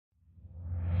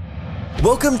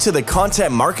Welcome to the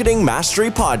Content Marketing Mastery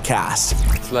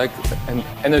Podcast. It's like an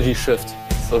energy shift.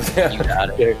 So you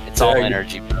got it. It's all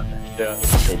energy, brother. Yeah.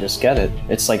 They just get it.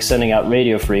 It's like sending out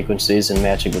radio frequencies and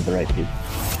matching with the right people.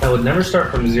 I would never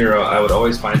start from zero. I would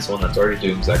always find someone that's already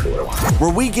doing exactly what I want.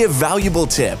 Where we give valuable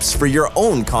tips for your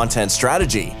own content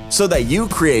strategy so that you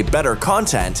create better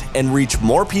content and reach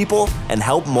more people and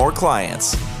help more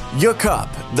clients. Yakup,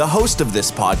 the host of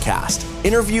this podcast,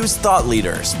 interviews thought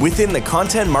leaders within the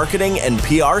content marketing and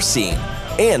PR scene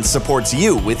and supports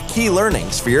you with key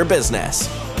learnings for your business.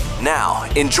 Now,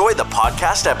 enjoy the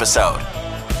podcast episode.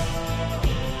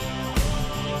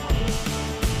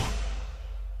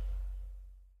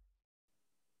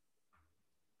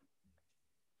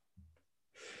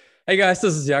 Hey guys,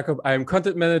 this is Jakob. I'm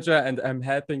content manager and I'm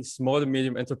helping small and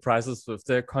medium enterprises with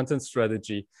their content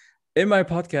strategy. In my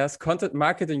podcast, Content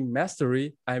Marketing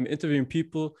Mastery, I'm interviewing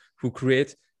people who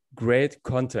create great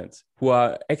content, who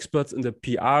are experts in the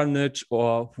PR niche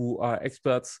or who are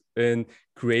experts in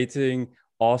creating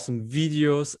awesome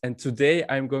videos. And today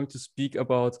I'm going to speak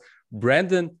about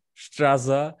Brandon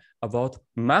Strasser about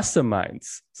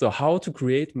masterminds. So how to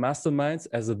create masterminds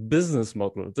as a business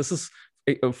model. This is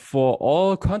for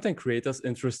all content creators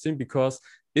interesting because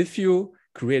if you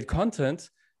create content,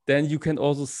 then you can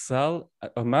also sell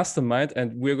a mastermind.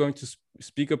 And we're going to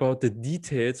speak about the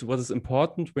details, what is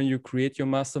important when you create your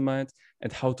mastermind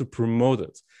and how to promote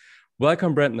it.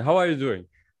 Welcome, Brandon. How are you doing?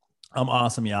 I'm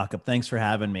awesome, Jakob. Thanks for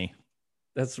having me.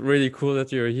 That's really cool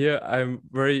that you're here. I'm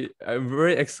very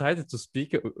excited to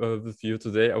speak with you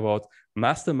today about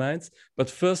masterminds. But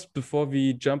first, before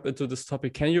we jump into this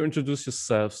topic, can you introduce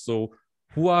yourself? So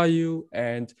who are you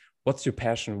and what's your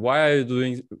passion? Why are you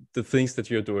doing the things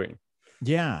that you're doing?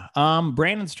 Yeah.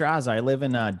 Brandon Strasser. I live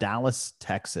in Dallas,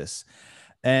 Texas.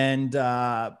 And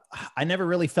I never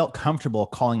really felt comfortable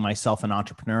calling myself an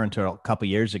entrepreneur until a couple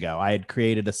of years ago. I had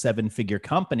created a 7-figure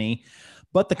company,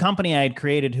 but the company I had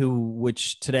created,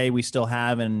 which today we still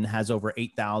have and has over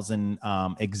 8,000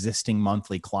 existing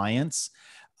monthly clients,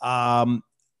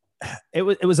 it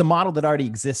was a model that already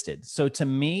existed. So to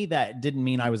me, that didn't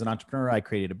mean I was an entrepreneur. I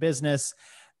created a business.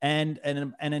 And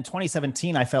in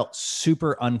 2017, I felt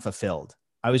super unfulfilled.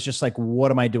 I was just like,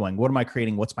 what am I doing? What am I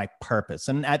creating? What's my purpose?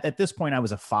 And at this point, I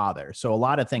was a father. So a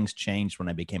lot of things changed when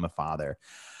I became a father.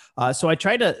 So I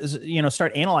tried to,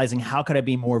 start analyzing how could I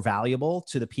be more valuable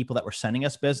to the people that were sending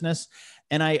us business.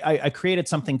 And I created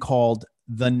something called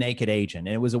The Naked Agent.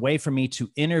 And it was a way for me to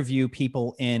interview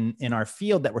people in our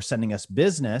field that were sending us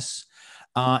business.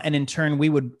 And in turn, we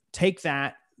would take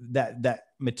that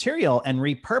material and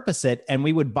repurpose it, and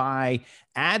we would buy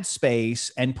ad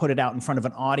space and put it out in front of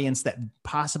an audience that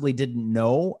possibly didn't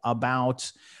know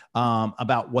about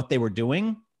what they were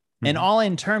doing. Mm-hmm. And all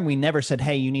in turn, we never said,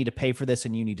 hey, you need to pay for this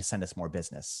and you need to send us more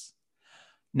business.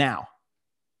 Now,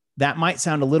 that might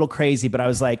sound a little crazy, but I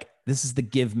was like, this is the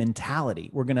give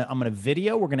mentality. I'm going to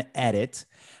video, we're going to edit,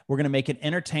 we're going to make it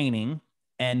entertaining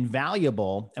and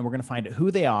valuable, and we're going to find out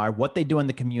who they are, what they do in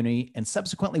the community, and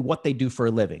subsequently what they do for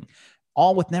a living,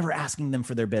 all with never asking them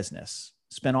for their business.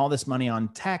 Spend all this money on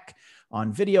tech,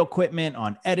 on video equipment,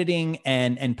 on editing,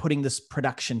 and putting this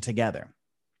production together.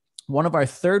 One of our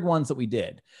third ones that we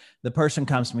did, the person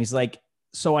comes to me, he's like,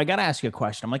 so I got to ask you a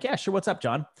question. I'm like, yeah, sure. What's up,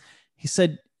 John? He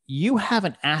said, you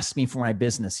haven't asked me for my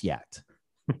business yet.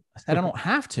 I said, I don't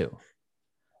have to.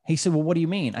 He said, well, what do you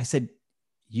mean? I said,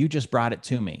 you just brought it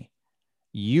to me.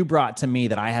 You brought to me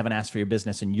that I haven't asked for your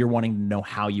business and you're wanting to know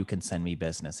how you can send me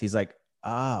business. He's like,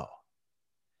 oh.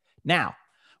 Now,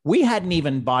 we hadn't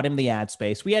even bought him the ad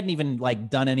space. We hadn't even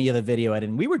done any of the video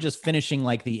editing. We were just finishing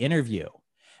the interview,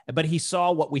 but he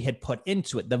saw what we had put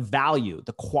into it, the value,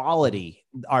 the quality,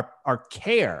 our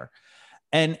care.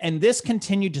 And this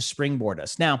continued to springboard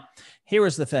us. Now, here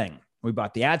was the thing. We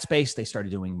bought the ad space. They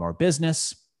started doing more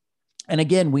business. And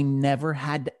again, we never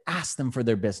had to ask them for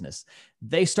their business.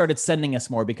 They started sending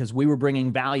us more because we were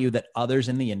bringing value that others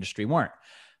in the industry weren't.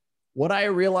 What I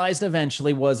realized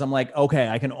eventually was I'm like, okay,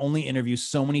 I can only interview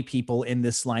so many people in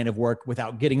this line of work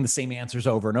without getting the same answers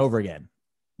over and over again.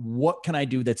 What can I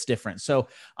do that's different? So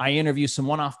I interview some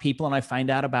one-off people and I find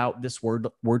out about this word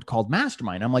called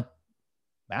mastermind. I'm like,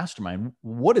 mastermind?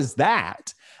 What is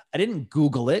that? I didn't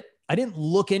Google it. I didn't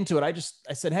look into it.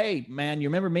 I said, hey, man, you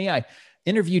remember me? I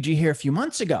interviewed you here a few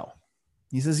months ago.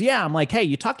 He says, yeah. I'm like, hey,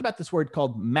 you talked about this word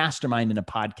called mastermind in a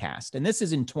podcast. And this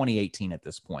is in 2018 at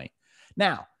this point.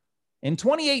 Now, in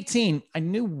 2018, I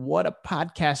knew what a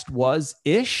podcast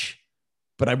was-ish,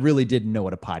 but I really didn't know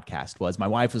what a podcast was. My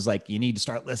wife was like, you need to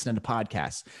start listening to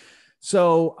podcasts.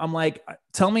 So I'm like,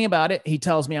 tell me about it. He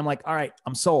tells me, I'm like, all right,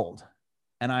 I'm sold.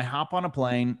 And I hop on a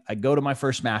plane. I go to my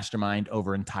first mastermind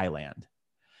over in Thailand.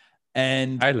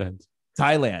 And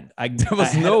Thailand.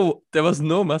 There was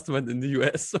no mastermind in the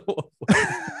US. So.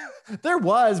 There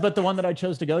was, but the one that I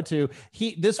chose to go to,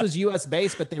 this was US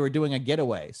based, but they were doing a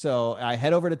getaway. So I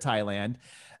head over to Thailand,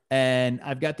 and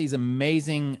I've got these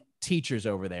amazing teachers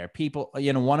over there. People,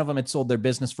 one of them had sold their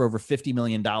business for over $50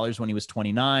 million when he was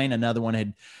 29. Another one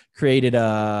had created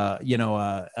a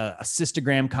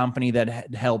cystogram company that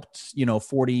had helped,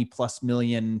 40 plus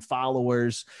million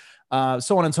followers,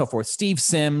 so on and so forth. Steve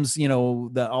Sims,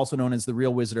 also known as the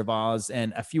Real Wizard of Oz,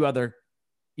 and a few other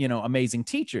amazing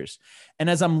teachers. And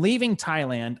as I'm leaving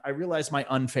Thailand, I realized my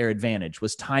unfair advantage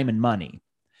was time and money,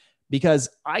 because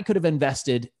I could have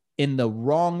invested in the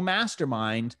wrong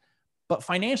mastermind, but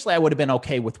financially I would have been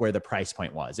okay with where the price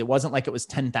point was. It wasn't like it was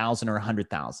 10,000 or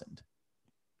 100,000.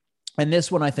 And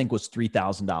this one I think was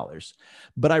 $3,000.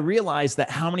 But I realized that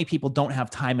how many people don't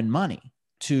have time and money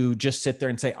to just sit there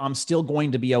and say, I'm still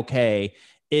going to be okay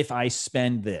if I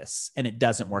spend this and it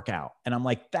doesn't work out. And I'm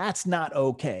like, that's not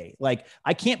okay. Like,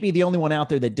 I can't be the only one out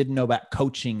there that didn't know about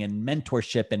coaching and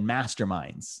mentorship and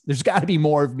masterminds. There's got to be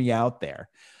more of me out there.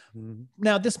 Mm-hmm.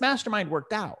 Now, this mastermind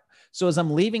worked out. So as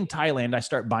I'm leaving Thailand, I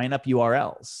start buying up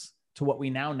URLs to what we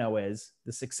now know as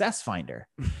the Success Finder.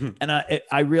 And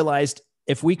I realized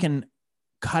if we can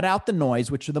cut out the noise,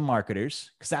 which are the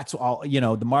marketers, because that's all,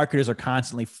 the marketers are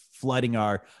constantly flooding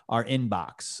our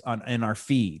inbox in our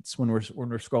feeds when we're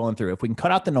scrolling through. If we can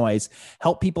cut out the noise,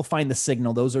 help people find the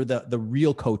signal, those are the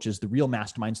real coaches, the real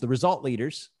masterminds, the result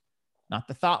leaders, not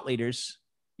the thought leaders.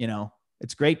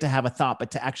 It's great to have a thought,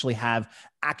 but to actually have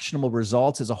actionable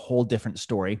results is a whole different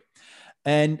story.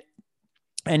 And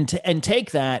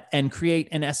take that and create,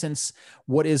 in essence,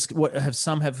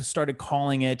 some have started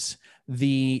calling it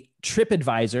the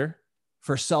TripAdvisor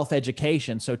for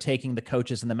self-education. So taking the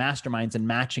coaches and the masterminds and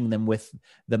matching them with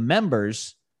the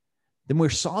members, then we're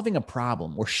solving a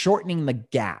problem. We're shortening the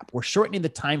gap. We're shortening the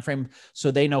time frame so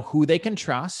they know who they can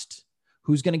trust,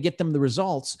 who's going to get them the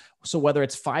results. So whether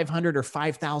it's $500 or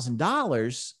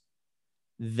 $5,000,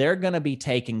 they're going to be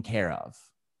taken care of.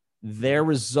 Their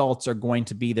results are going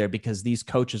to be there because these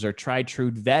coaches are tried,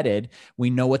 true, vetted. We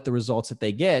know what the results that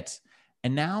they get.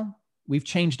 And now we've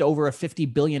changed over a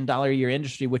 $50 billion a year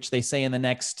industry, which they say in the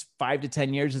next 5 to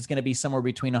 10 years is going to be somewhere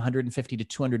between $150 to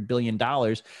 $200 billion,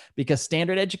 because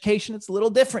standard education, it's a little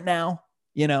different now.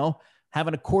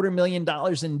 Having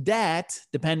 $250,000 in debt,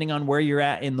 depending on where you're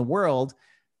at in the world,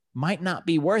 might not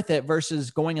be worth it versus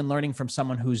going and learning from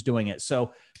someone who's doing it.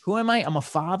 So who am I? I'm a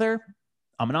father.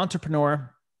 I'm an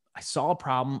entrepreneur. I saw a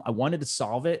problem. I wanted to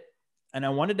solve it. And I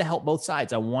wanted to help both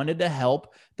sides. I wanted to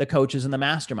help the coaches and the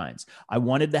masterminds. I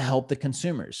wanted to help the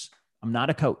consumers. I'm not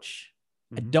a coach.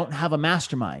 Mm-hmm. I don't have a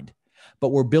mastermind, but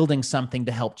we're building something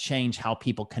to help change how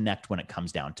people connect when it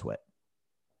comes down to it.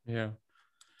 Yeah.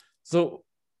 So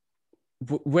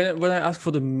when I ask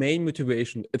for the main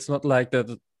motivation, it's not like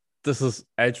that this is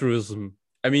altruism.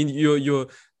 I mean,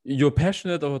 you're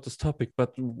passionate about this topic,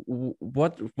 but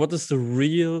what is the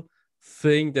real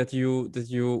thing that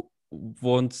you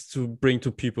want to bring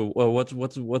to people, or what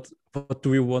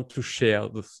do you want to share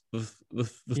with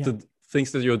the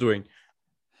things that you're doing?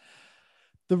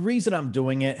 The reason I'm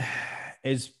doing it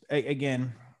is,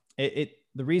 again, the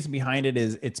reason behind it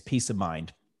is it's peace of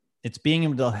mind. It's being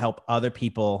able to help other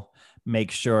people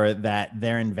make sure that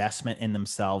their investment in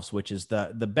themselves, which is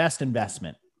the best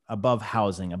investment above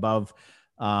housing, above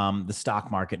the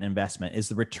stock market investment, is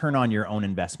the return on your own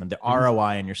investment, the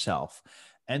ROI on yourself.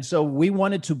 And so we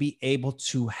wanted to be able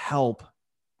to help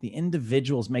the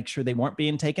individuals make sure they weren't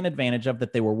being taken advantage of,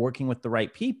 that they were working with the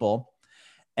right people.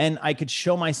 And I could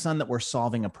show my son that we're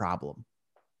solving a problem.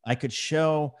 I could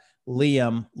show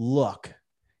Liam, look,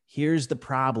 here's the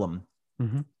problem.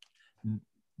 Mm-hmm.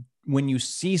 When you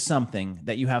see something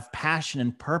that you have passion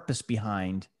and purpose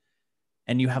behind,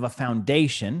 and you have a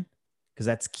foundation, because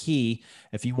that's key.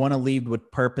 If you want to lead with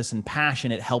purpose and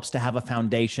passion, it helps to have a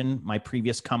foundation. My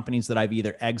previous companies that I've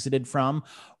either exited from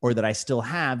or that I still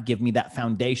have give me that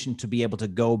foundation to be able to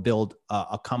go build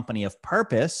a company of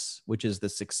purpose, which is the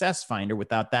Success Finder.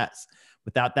 Without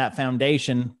that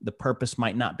foundation, the purpose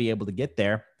might not be able to get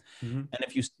there. Mm-hmm. And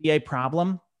if you see a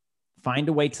problem, find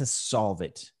a way to solve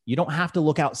it. You don't have to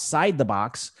look outside the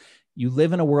box. You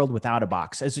live in a world without a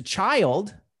box. As a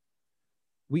child,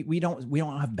 we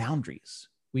don't have boundaries.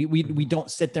 We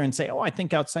don't sit there and say, oh, I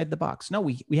think outside the box. No,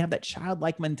 we have that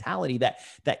childlike mentality,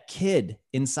 that kid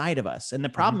inside of us. And the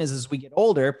problem is, as we get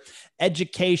older,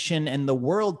 education and the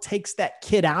world takes that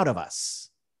kid out of us.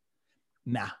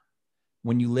 Nah,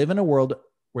 when you live in a world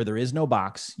where there is no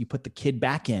box, you put the kid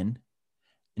back in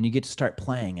and you get to start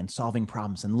playing and solving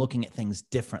problems and looking at things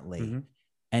differently. Mm-hmm.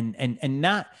 And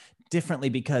not differently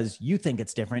because you think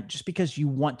it's different, just because you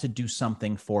want to do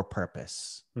something for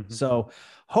purpose. Mhm. So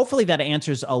hopefully that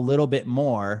answers a little bit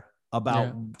more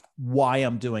about why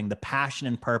I'm doing, the passion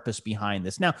and purpose behind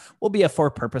this. Now, we'll be a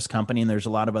for-purpose company, and there's a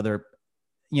lot of other,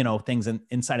 things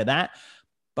inside of that,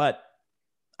 but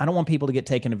I don't want people to get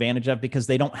taken advantage of because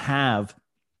they don't have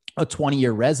a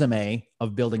 20-year resume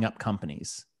of building up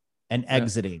companies and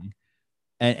exiting.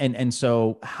 And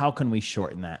so how can we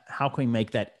shorten that? How can we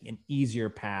make that an easier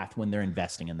path when they're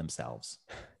investing in themselves?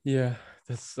 Yeah,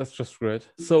 that's just great.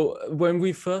 So when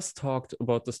we first talked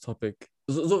about this topic,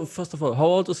 so first of all, how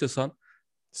old is your son?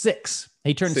 6.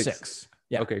 He turned 6.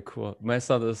 Yeah. Okay, cool. My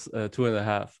son is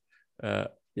 2.5.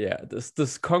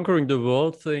 This conquering the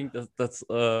world thing, that's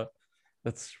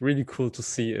really cool to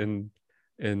see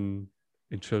in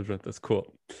children. That's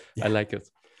cool. Yeah. I like it.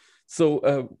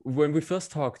 So when we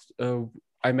first talked,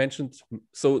 I mentioned,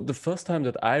 so the first time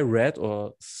that I read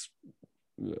or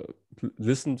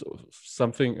listened to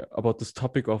something about this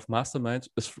topic of mastermind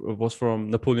was from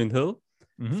Napoleon Hill,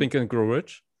 Think and Grow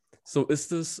Rich. So is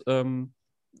this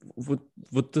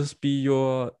would this be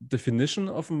your definition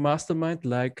of a mastermind,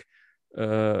 like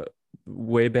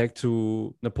way back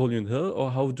to Napoleon Hill, or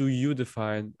how do you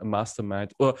define a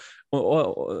mastermind, or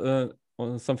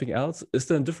something else? Is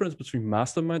there a difference between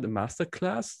mastermind and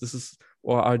masterclass?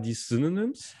 Or are these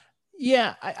synonyms?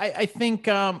 Yeah, I think,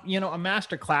 a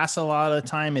master class a lot of the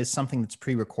time is something that's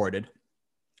pre-recorded.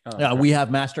 Okay. We have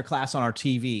master class on our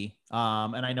TV.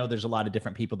 And I know there's a lot of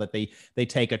different people that they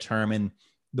take a term, and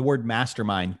the word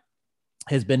mastermind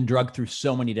has been drugged through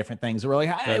so many different things. We're like,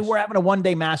 hey, we're having a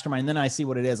one-day mastermind. Then I see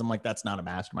what it is. I'm like, that's not a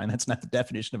mastermind. That's not the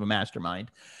definition of a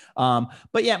mastermind.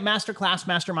 But yeah, master class,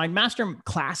 mastermind. Master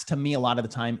class to me, a lot of the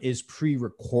time is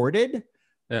pre-recorded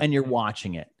and you're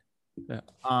watching it.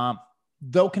 Yeah.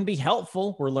 Though can be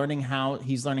helpful.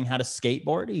 He's learning how to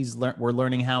skateboard. We're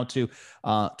learning how to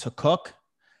cook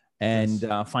and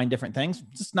find different things.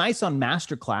 It's nice on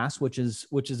Masterclass, which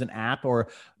is an app, or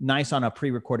nice on a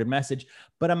pre-recorded message.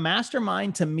 But a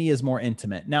mastermind to me is more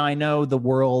intimate. Now, I know the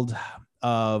world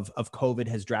of COVID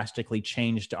has drastically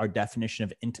changed our definition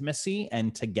of intimacy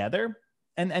and together.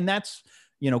 And that's,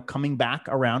 coming back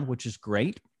around, which is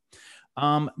great.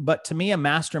 But to me, a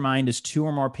mastermind is 2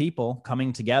 or more people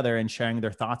coming together and sharing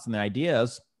their thoughts and their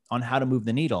ideas on how to move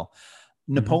the needle.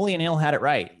 Napoleon Hill had it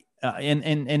right.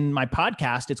 In my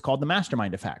podcast, it's called The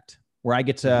Mastermind Effect, where I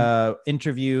get to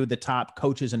interview the top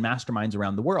coaches and masterminds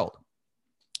around the world.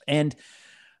 And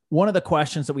one of the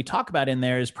questions that we talk about in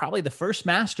there is probably the first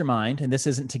mastermind, and this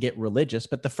isn't to get religious,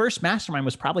 but the first mastermind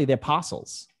was probably the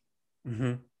apostles.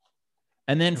 And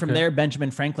then from there, Benjamin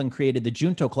Franklin created the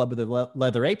Junto Club, or the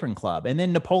Leather Apron Club. And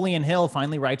then Napoleon Hill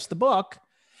finally writes the book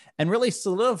and really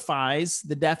solidifies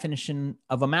the definition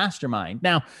of a mastermind.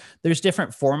 Now, there's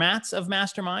different formats of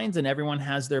masterminds, and everyone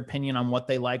has their opinion on what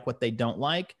they like, what they don't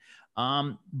like.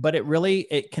 But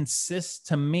it consists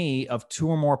to me of 2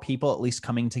 or more people at least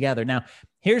coming together. Now,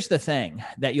 here's the thing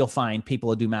that you'll find people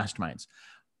who do masterminds,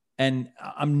 and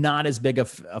I'm not as big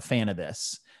of a fan of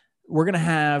this. We're going to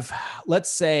have, let's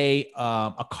say,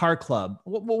 a car club.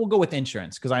 We'll go with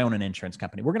insurance because I own an insurance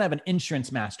company. We're going to have an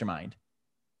insurance mastermind.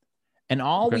 And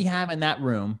all we have in that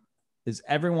room is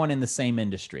everyone in the same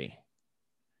industry.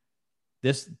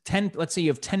 Let's say you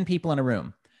have 10 people in a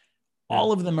room.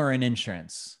 All of them are in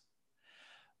insurance.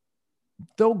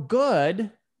 Though good,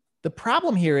 the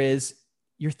problem here is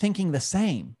you're thinking the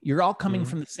same. You're all coming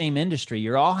from the same industry.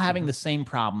 You're all having the same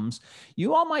problems.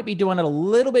 You all might be doing it a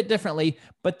little bit differently,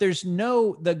 but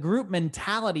the group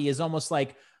mentality is almost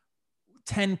like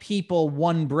 10 people,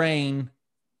 1 brain,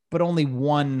 but only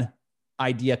 1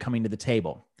 idea coming to the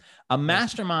table. A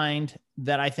mastermind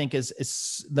that I think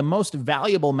is the most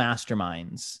valuable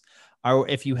masterminds are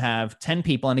if you have 10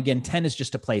 people. And again, 10 is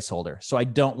just a placeholder. So I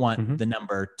don't want the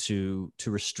number to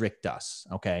restrict us.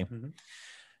 Okay.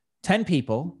 10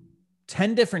 people,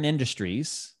 10 different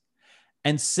industries,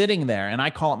 and sitting there, and I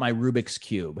call it my Rubik's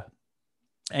Cube.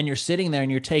 And you're sitting there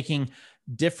and you're taking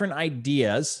different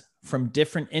ideas from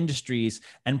different industries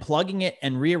and plugging it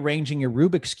and rearranging your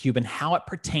Rubik's Cube and how it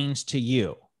pertains to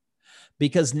you.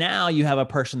 Because now you have a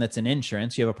person that's in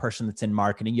insurance, you have a person that's in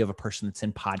marketing, you have a person that's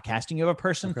in podcasting, you have a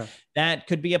person that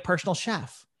could be a personal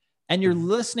chef. And you're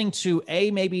listening to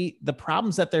maybe the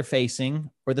problems that they're facing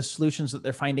or the solutions that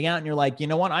they're finding out. And you're like, you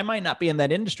know what? I might not be in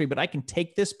that industry, but I can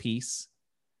take this piece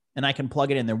and I can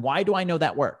plug it in there. Why do I know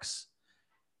that works?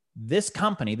 This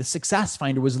company, the Success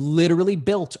Finder, was literally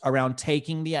built around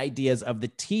taking the ideas of the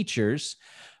teachers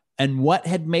and what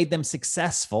had made them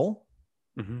successful,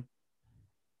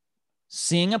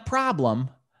 seeing a problem,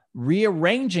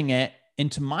 rearranging it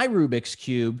into my Rubik's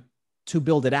Cube to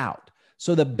build it out.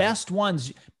 So the best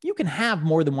ones, you can have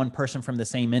more than one person from the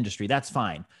same industry. That's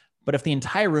fine. But if the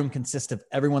entire room consists of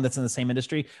everyone that's in the same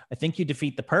industry, I think you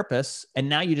defeat the purpose. And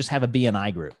now you just have a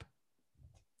BNI group.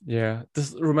 Yeah,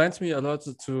 this reminds me a lot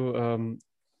to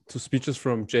speeches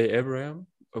from Jay Abraham,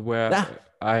 where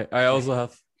I also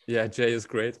have. Yeah, Jay is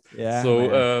great. Yeah.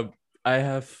 So I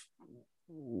have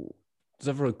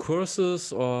several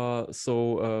courses or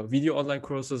so video online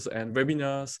courses and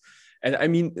webinars, and I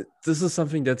mean this is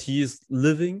something that he is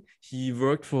living. He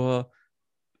worked for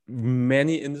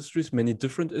many industries, many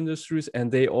different industries,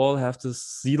 and they all have this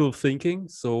silo thinking.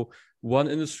 So one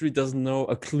industry doesn't know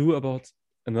a clue about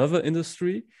another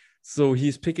industry, so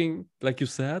he's picking, like you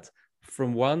said,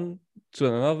 from one to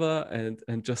another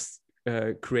and just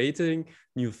creating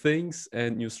new things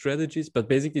and new strategies. But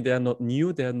basically they are not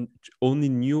new, they're only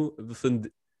new within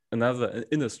another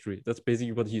industry. That's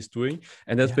basically what he's doing,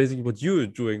 and that's basically what you're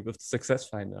doing with Success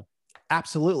Finder.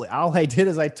 Absolutely. All I did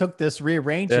is I took this,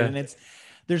 rearranged it, and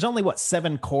there's only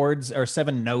 7 chords or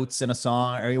 7 notes in a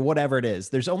song or whatever it is.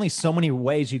 There's only so many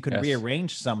ways you can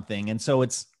rearrange something. And so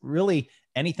it's really,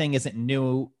 anything isn't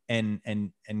new and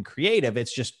creative.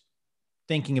 It's just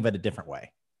thinking of it a different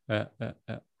way.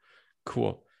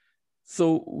 Cool.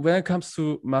 So when it comes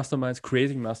to masterminds,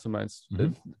 creating masterminds,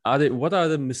 what are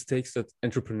the mistakes that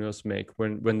entrepreneurs make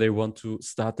when they want to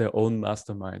start their own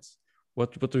masterminds?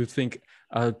 What do you think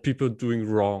are people doing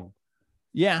wrong?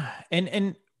 Yeah.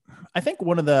 And I think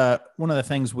one of the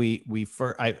things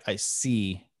I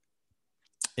see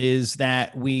is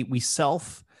that we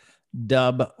self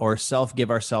dub or self give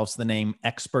ourselves the name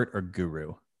expert or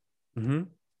guru. Mm-hmm.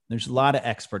 There's a lot of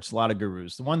experts, a lot of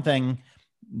gurus. The one thing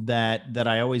that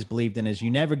I always believed in is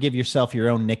you never give yourself your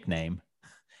own nickname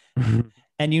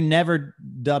and you never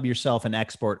dub yourself an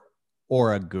expert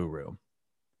or a guru.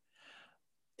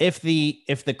 If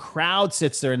the crowd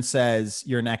sits there and says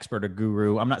you're an expert or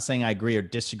guru, I'm not saying I agree or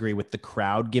disagree with the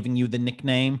crowd giving you the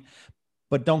nickname,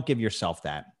 but don't give yourself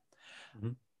that.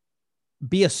 Mm-hmm.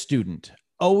 Be a student.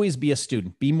 Always be a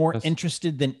student. Be more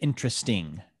interested than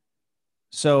interesting.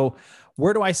 So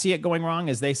where do I see it going wrong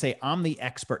is they say, I'm the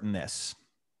expert in this.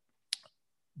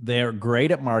 They're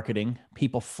great at marketing.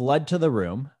 People flood to the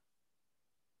room,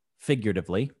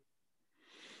 figuratively.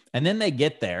 And then they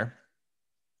get there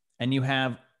and you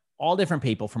have all different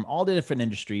people from all the different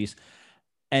industries,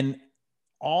 and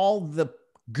all the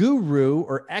guru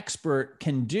or expert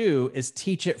can do is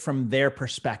teach it from their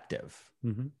perspective.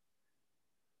 Mm-hmm.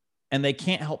 And they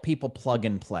can't help people plug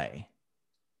and play.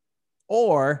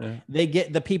 Or they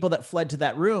get the people that fled to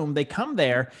that room, they come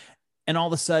there and all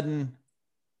of a sudden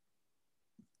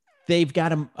they've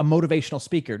got a motivational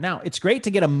speaker. Now, it's great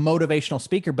to get a motivational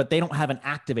speaker, but they don't have an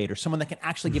activator, someone that can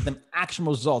actually give them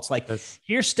actionable results. Like,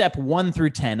 here's step 1 through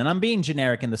 10. And I'm being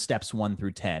generic in the steps 1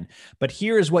 through 10, but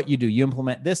here's what you do. You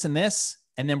implement this and this,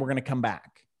 and then we're going to come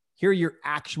back. Here are your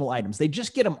actionable items. They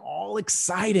just get them all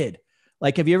excited.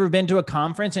 Like, have you ever been to a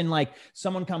conference and like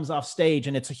someone comes off stage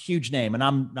and it's a huge name, and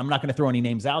I'm not going to throw any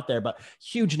names out there, but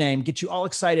huge name, get you all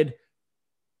excited.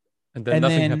 And then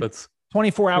nothing happens.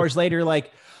 24 hours later,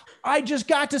 like, I just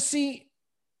got to see.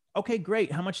 Okay,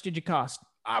 great. How much did you cost?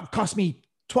 It cost me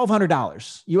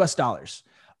 $1,200 US dollars.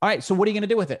 All right. So what are you going to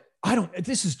do with it?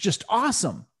 This is just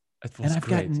awesome. And I've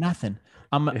got nothing.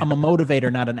 I'm a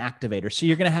motivator, not an activator. So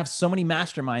you're going to have so many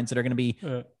masterminds that are going to be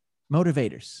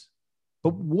motivators.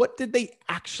 But what did they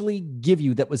actually give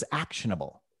you that was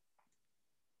actionable?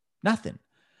 Nothing.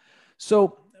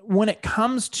 So when it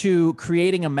comes to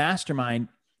creating a mastermind,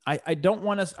 I don't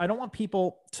want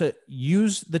people to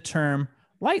use the term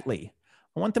lightly.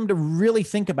 I want them to really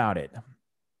think about it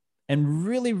and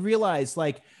really realize,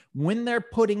 like, when they're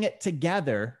putting it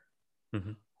together,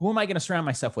 who am I going to surround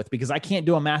myself with? Because I can't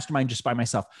do a mastermind just by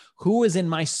myself. Who is in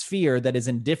my sphere that is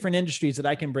in different industries that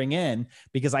I can bring in,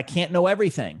 because I can't know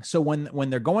everything. So when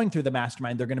they're going through the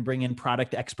mastermind, they're going to bring in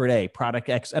product expert A, product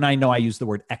X. And I know I use the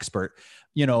word expert,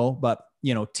 but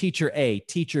teacher A,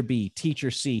 teacher B,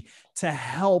 teacher C, to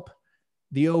help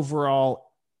the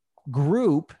overall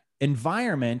group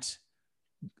environment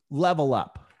level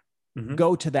up,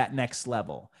 go to that next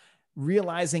level.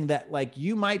 Realizing that, like,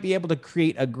 you might be able to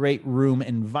create a great room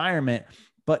environment,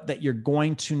 but that you're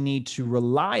going to need to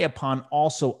rely upon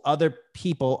also other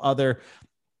people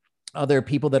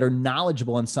that are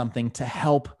knowledgeable in something to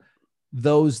help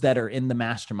those that are in the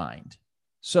mastermind.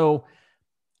 So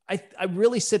I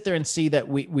really sit there and see that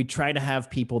we try to have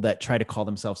people that try to call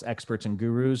themselves experts and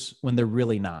gurus when they're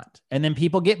really not. And then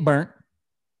people get burnt.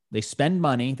 They spend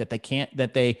money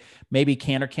that they maybe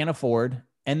can or can't afford.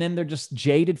 And then they're just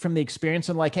jaded from the experience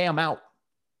and like, hey, I'm out.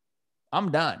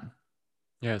 I'm done.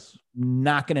 Yes.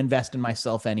 Not going to invest in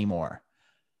myself anymore.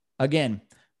 again,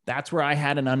 that's where I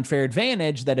had an unfair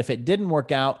advantage that if it didn't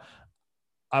work out,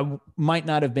 I might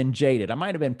not have been jaded. I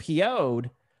might have been PO'd,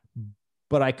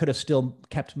 but I could have still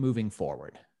kept moving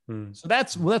forward. So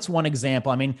that's one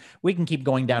example. I mean, we can keep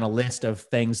going down a list of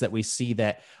things that we see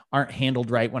that aren't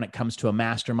handled right when it comes to a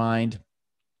mastermind.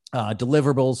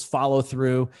 Deliverables, follow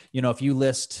through. You know, if you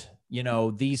list, you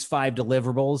know, these 5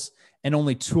 deliverables and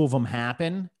only 2 of them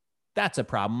happen, that's a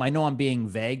problem. I know I'm being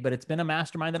vague, but it's been a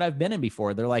mastermind that I've been in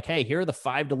before. They're like, hey, here are the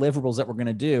 5 deliverables that we're going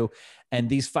to do. And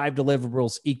these 5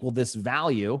 deliverables equal this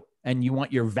value. And you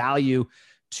want your value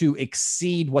to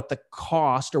exceed what the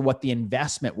cost or what the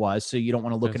investment was. So you don't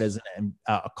want to look at it as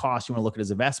a cost. You want to look at it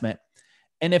as investment.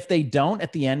 And if they don't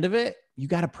at the end of it, you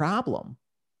got a problem.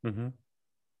 Yes.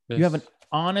 You have an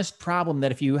honest problem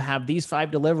that if you have these 5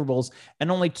 deliverables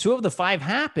and only 2 of the 5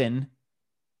 happen,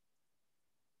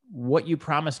 what you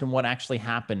promised and what actually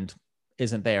happened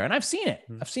isn't there. And I've seen it.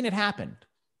 I've seen it happen.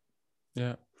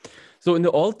 Yeah. So in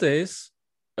the old days,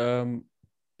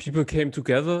 people came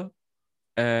together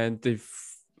and they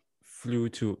flew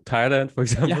to Thailand, for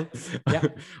example,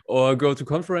 or go to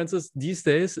conferences. These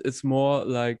days, it's more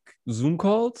like Zoom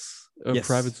calls,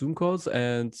 private Zoom calls.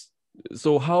 And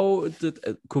so how did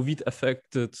COVID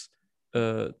affected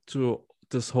to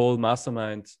this whole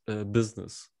mastermind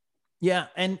business? Yeah.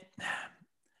 And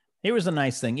here was a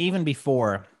nice thing. Even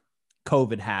before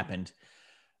COVID happened,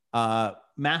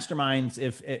 masterminds,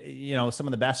 if you know, some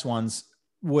of the best ones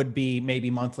would be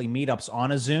maybe monthly meetups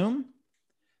on a Zoom.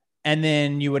 And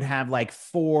then you would have like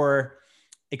 4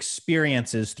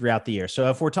 experiences throughout the year. So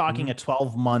if we're talking a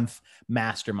 12-month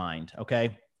mastermind,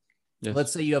 okay,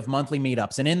 let's say you have monthly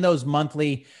meetups, and in those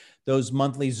monthly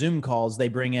Zoom calls, they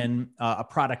bring in a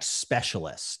product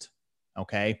specialist,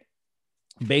 okay,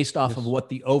 based off of what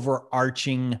the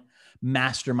overarching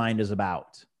mastermind is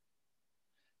about.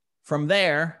 From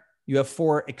there, you have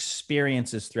 4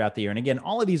 experiences throughout the year. And again,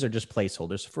 all of these are just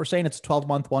placeholders. If we're saying it's a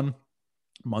 12-month one,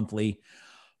 monthly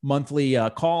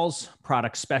calls,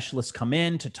 product specialists come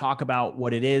in to talk about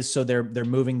what it is. So they're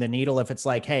moving the needle. If it's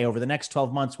like, hey, over the next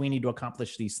 12 months, we need to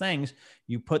accomplish these things,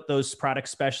 you put those product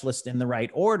specialists in the right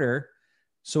order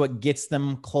so it gets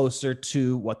them closer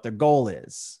to what their goal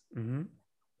is.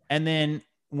 And then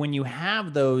when you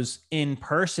have those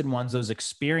in-person ones, those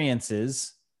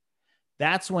experiences,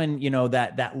 that's when, you know,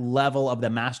 that level of the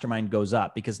mastermind goes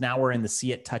up, because now we're in the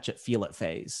see it, touch it, feel it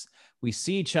phase. We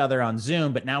see each other on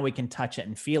Zoom, but now we can touch it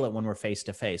and feel it when we're face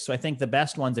to face. So I think the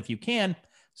best ones, if you can,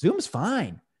 Zoom's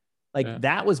fine. Like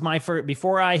that was my first,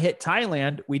 before I hit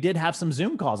Thailand, we did have some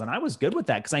Zoom calls and I was good with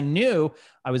that because I knew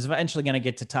I was eventually going to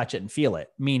get to touch it and feel it,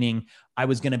 meaning I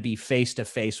was going to be face to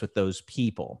face with those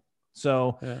people.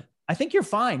 So I think you're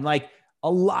fine. Like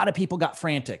a lot of people got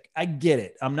frantic. I get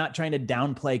it. I'm not trying to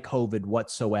downplay COVID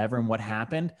whatsoever and what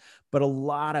happened, but a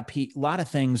lot of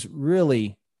things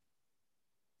really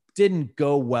didn't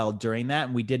go well during that.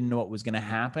 And we didn't know what was going to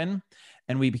happen.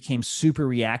 And we became super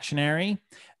reactionary.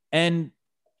 And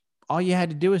all you had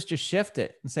to do is just shift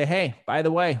it and say, hey, by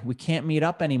the way, we can't meet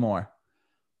up anymore.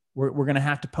 We're going to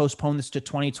have to postpone this to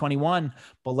 2021,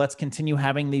 but let's continue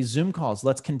having these Zoom calls.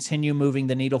 Let's continue moving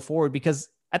the needle forward, because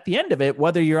at the end of it,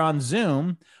 whether you're on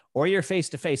Zoom or you're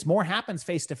face-to-face, more happens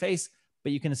face-to-face,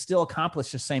 but you can still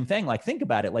accomplish the same thing. Like, think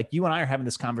about it. Like, you and I are having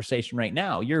this conversation right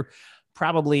now. You're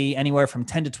probably anywhere from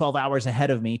 10 to 12 hours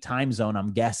ahead of me, time zone,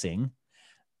 I'm guessing.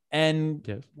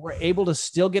 And we're able to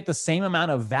still get the same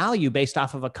amount of value based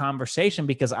off of a conversation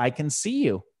because I can see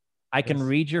you. I can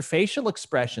read your facial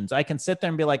expressions. I can sit there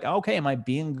and be like, okay, am I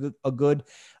being a good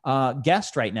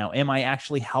guest right now? Am I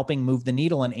actually helping move the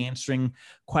needle and answering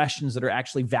questions that are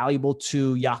actually valuable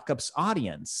to Jakob's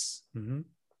audience?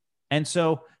 And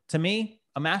so to me,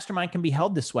 a mastermind can be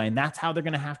held this way. And that's how they're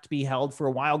going to have to be held for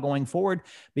a while going forward,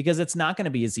 because it's not going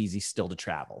to be as easy still to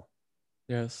travel.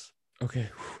 Yes. Okay.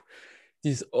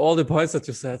 All the points that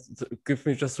you said give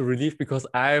me just a relief, because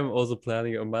I'm also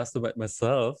planning a mastermind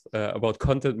myself about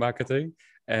content marketing,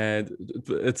 and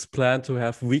it's planned to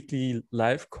have weekly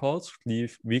live calls,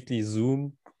 weekly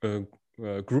Zoom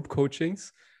group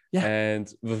coachings,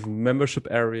 and with membership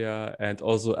area, and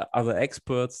also other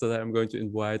experts that I'm going to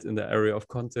invite in the area of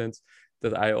content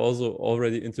that I also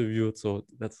already interviewed. So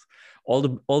that's all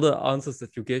the answers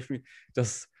that you gave me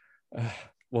just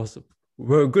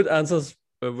were good answers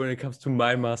when it comes to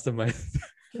my mastermind.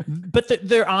 But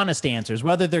they're honest answers,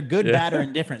 whether they're good, bad, or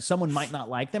indifferent. Someone might not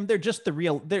like them. They're just the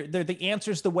real, they're the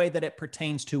answers the way that it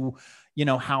pertains to, you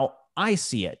know, how I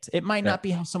see it. It might not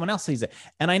be how someone else sees it.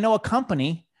 And I know a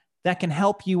company that can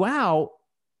help you out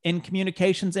in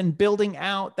communications and building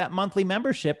out that monthly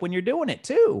membership when you're doing it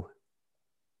too.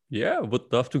 Yeah,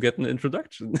 would love to get an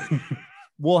introduction.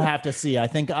 We'll have to see. I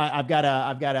think I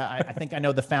think I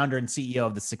know the founder and CEO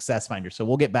of the Success Finder. So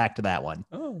we'll get back to that one.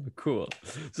 Oh, cool.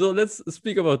 So let's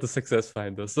speak about the Success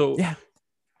Finder. So Yeah.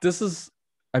 this is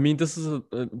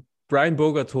Brian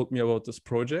Bogart told me about this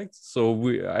project. So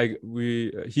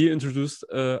he introduced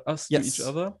us to each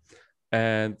other.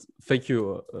 And thank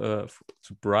you to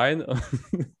Brian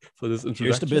for this introduction.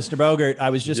 Here's to Mr. Bogart.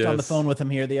 I was just on the phone with him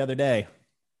here the other day.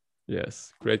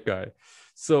 Yes, great guy.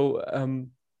 So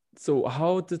so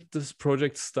how did this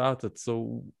project started?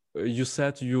 So you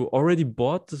said you already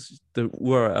bought the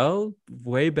URL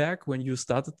way back when you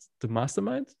started the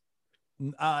mastermind?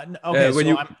 Okay,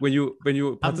 when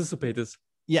you participated.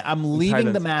 I'm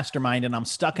leaving the mastermind and I'm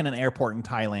stuck in an airport in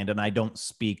Thailand and I don't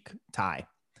speak Thai.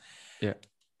 Yeah.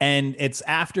 And it's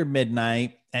after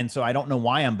midnight. And so I don't know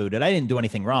why I'm booted. I didn't do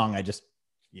anything wrong. I just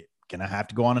gonna have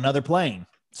to go on another plane.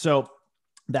 So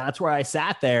that's where I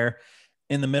sat there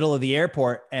in the middle of the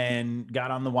airport and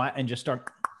got on the Wi and just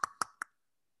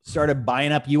started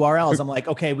buying up URLs. I'm like,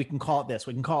 okay, we can call it this.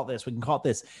 We can call it this. We can call it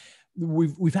this.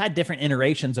 We've had different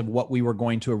iterations of what we were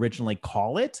going to originally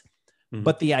call it. Mm-hmm.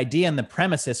 But the idea and the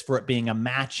premises for it being a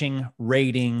matching,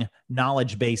 rating,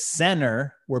 knowledge-based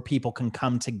center where people can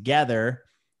come together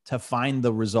to find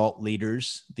the result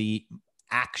leaders, the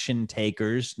action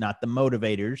takers, not the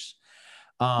motivators,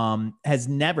 has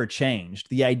never changed.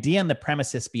 The idea and the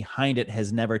premises behind it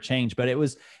has never changed, but it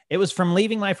was from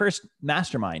leaving my first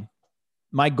mastermind.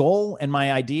 My goal and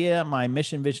my idea, my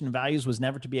mission, vision, and values was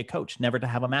never to be a coach, never to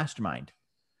have a mastermind.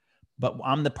 But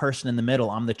I'm the person in the middle.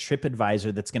 I'm the trip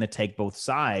advisor that's going to take both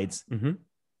sides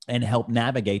and help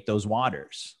navigate those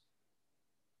waters.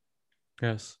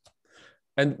 Yes.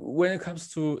 And when it comes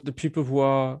to the people who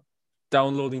are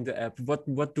downloading the app,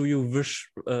 what do you wish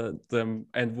them,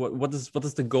 and what is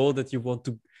the goal that you want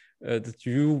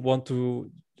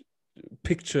to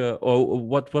picture, or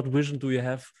what vision do you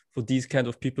have for these kind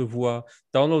of people who are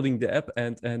downloading the app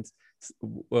and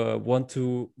want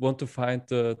to find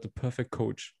the perfect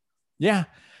coach? Yeah.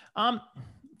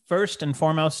 First and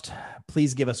foremost,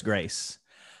 please give us grace.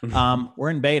 We're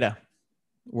in beta.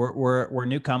 We're a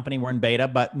new company. We're in beta,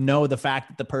 but know the fact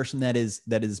that the person that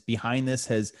is behind this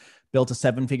has built a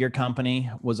 7-figure company,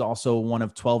 was also one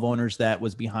of 12 owners that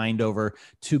was behind over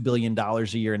 $2 billion a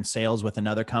year in sales with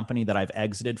another company that I've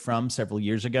exited from several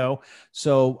years ago.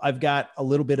 So I've got a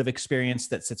little bit of experience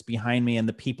that sits behind me, and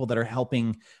the people that are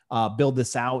helping build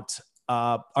this out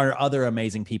are other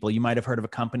amazing people. You might have heard of a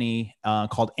company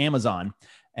called Amazon.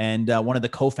 And one of the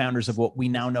co-founders of what we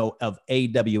now know of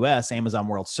AWS, Amazon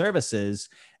World Services,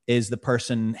 is the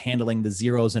person handling the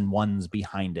zeros and ones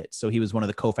behind it. So he was one of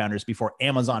the co-founders before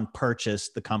Amazon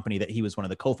purchased the company that he was one of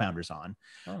the co-founders on.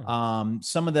 Oh.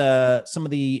 Some of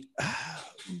the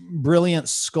brilliant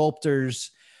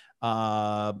sculptors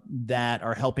that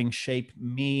are helping shape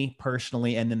me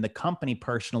personally, and then the company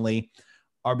personally,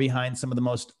 are behind some of the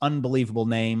most unbelievable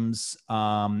names,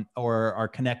 or are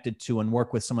connected to and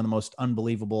work with some of the most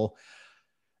unbelievable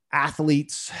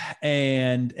athletes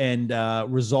and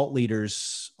result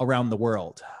leaders around the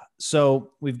world.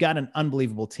 So we've got an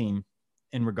unbelievable team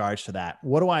in regards to that.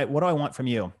 What do I want from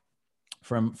you,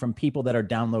 from people that are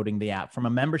downloading the app? From a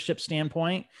membership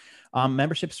standpoint,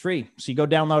 membership's free. So you go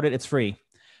download it, it's free.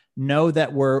 Know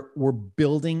that we're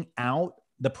building out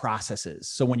the processes.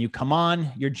 So when you come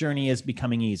on, your journey is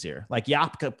becoming easier. Like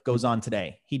Jakob goes on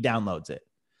today, he downloads it.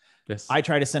 Yes. I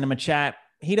try to send him a chat.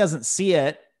 He doesn't see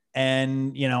it.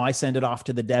 And, I send it off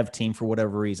to the dev team for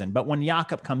whatever reason. But when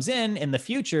Jakob comes in the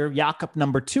future, Jakob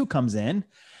number 2 comes in.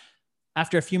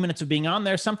 After a few minutes of being on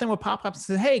there, something will pop up and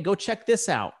say, hey, go check this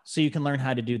out so you can learn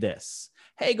how to do this.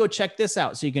 Hey, go check this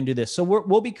out so you can do this. So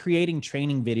we'll be creating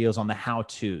training videos on the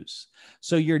how-tos.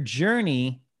 So your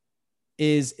journey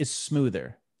is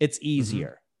smoother. It's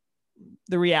easier.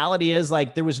 The reality is,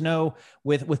 like, there was no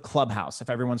with Clubhouse. If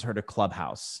everyone's heard of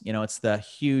Clubhouse, it's the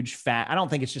huge fat. I don't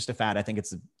think it's just a fad. I think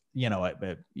it's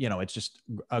it's just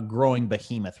a growing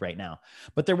behemoth right now.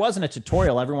 But there wasn't a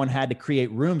tutorial. Everyone had to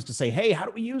create rooms to say, hey, how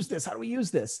do we use this? How do we use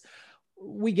this?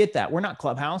 We get that. We're not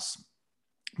Clubhouse.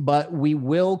 But we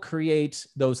will create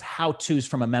those how-tos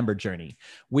from a member journey.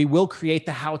 We will create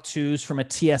the how-tos from a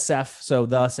TSF, so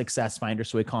the Success Finder,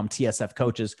 so we call them TSF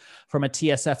coaches, from a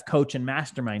TSF coach and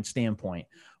mastermind standpoint.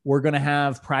 We're going to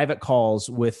have private calls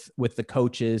with the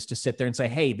coaches to sit there and say,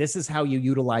 hey, this is how you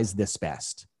utilize this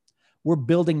best. We're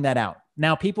building that out.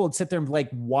 Now, people would sit there and be like,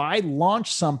 why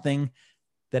launch something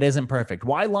that isn't perfect?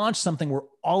 Why launch something where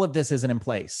all of this isn't in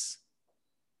place?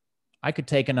 I could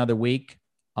take another week,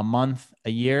 a month, a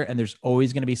year, and there's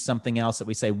always going to be something else that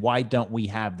we say, why don't we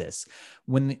have this?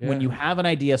 When you have an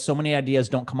idea, so many ideas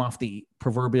don't come off the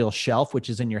proverbial shelf, which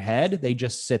is in your head. They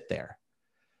just sit there.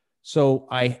 So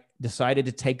I decided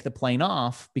to take the plane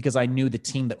off because I knew the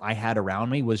team that I had around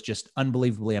me was just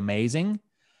unbelievably amazing.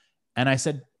 And I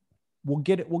said, we'll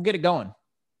get it going.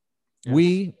 Yes.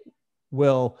 We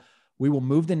will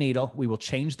move the needle. We will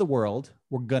change the world.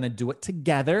 We're going to do it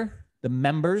together. The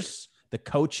members, the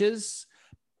coaches,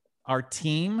 our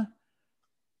team,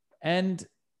 and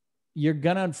you're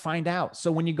going to find out.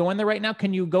 So when you go in there right now,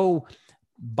 can you go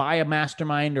buy a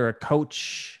mastermind or a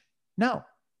coach? No.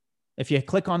 If you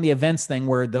click on the events thing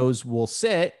where those will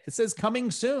sit, it says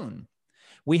coming soon.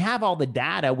 We have all the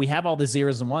data. We have all the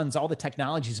zeros and ones, all the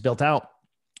technologies built out,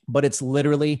 but it's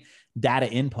literally data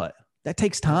input. That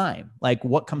takes time. Like,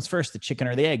 what comes first, the chicken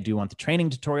or the egg? Do you want the training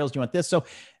tutorials? Do you want this? So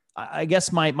I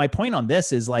guess my point on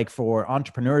this is, like, for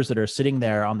entrepreneurs that are sitting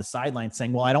there on the sidelines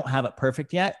saying, well, I don't have it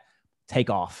perfect yet, take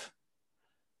off.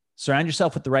 Surround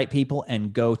yourself with the right people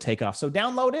and go take off. So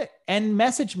download it and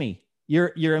message me.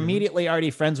 You're immediately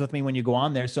already friends with me when you go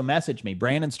on there. So message me,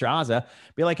 Brandon Straza,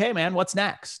 be like, hey man, what's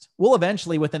next? We'll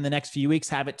eventually within the next few weeks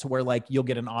have it to where, like, you'll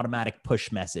get an automatic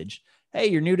push message. Hey,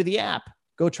 you're new to the app.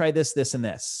 Go try this, this, and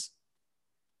this.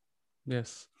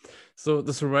 Yes. So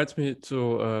this reminds me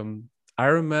to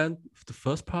Iron Man, the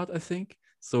first part, I think.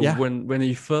 So yeah. when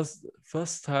he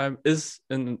first time is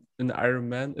in Iron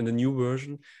Man in the new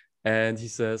version, and he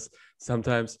says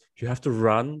sometimes you have to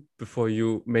run before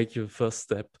you make your first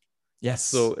step. Yes.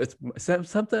 So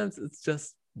sometimes it's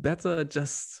just better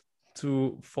just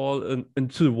to fall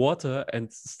into the water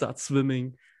and start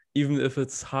swimming, even if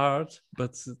it's hard,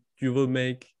 but you will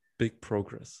make big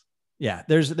progress. Yeah,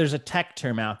 there's a tech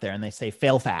term out there, and they say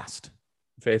fail fast.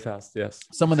 Fail fast, yes.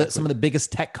 Some of the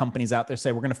biggest tech companies out there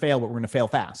say we're going to fail, but we're going to fail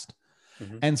fast.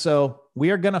 Mm-hmm. And so we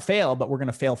are going to fail, but we're going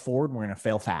to fail forward, and we're going to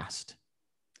fail fast.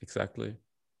 Exactly.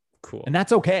 Cool. And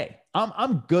that's okay.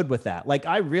 I'm good with that. Like,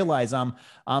 I realize I'm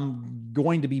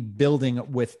going to be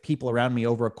building with people around me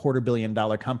over $250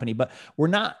 million company, but we're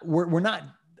not,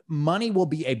 money will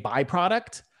be a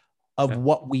byproduct of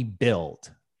what we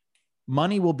build.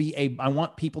 Money will be I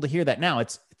want people to hear that now.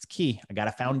 It's key. I got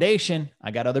a foundation. I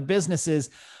got other businesses,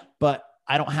 but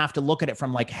I don't have to look at it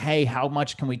from like, hey, how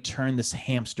much can we turn this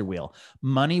hamster wheel?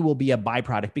 Money will be a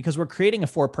byproduct because we're creating a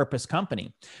for-purpose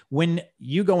company. When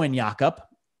you go in, Jakob,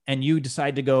 and you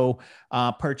decide to go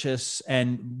purchase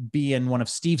and be in one of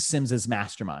Steve Sims's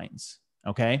masterminds,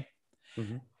 okay?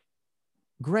 Mm-hmm.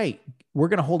 Great. We're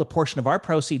going to hold a portion of our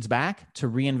proceeds back to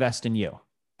reinvest in you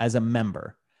as a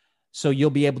member. So you'll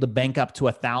be able to bank up to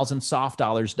 1,000 soft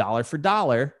dollars, dollar for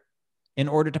dollar, in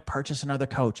order to purchase another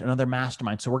coach, another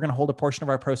mastermind. So we're going to hold a portion of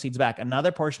our proceeds back.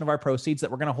 Another portion of our proceeds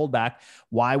that we're going to hold back,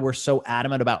 why we're so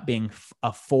adamant about being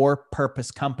a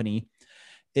for-purpose company,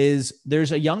 is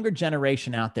there's a younger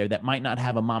generation out there that might not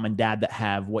have a mom and dad that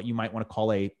have what you might want to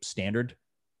call a standard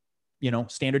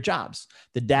jobs.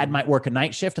 The dad might work a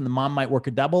night shift and the mom might work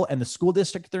a double, and the school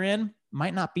district they're in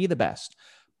might not be the best.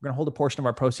 We're going to hold a portion of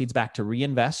our proceeds back to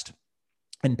reinvest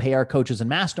and pay our coaches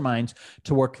and masterminds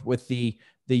to work with the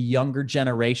younger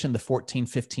generation, the 14,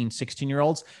 15,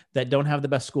 16-year-olds that don't have the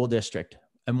best school district.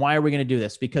 And why are we going to do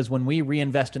this? Because when we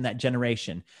reinvest in that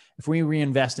generation, if we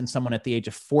reinvest in someone at the age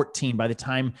of 14, by the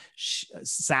time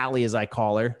Sally, as I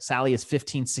call her, Sally is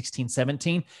 15, 16,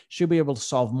 17, she'll be able to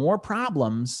solve more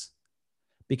problems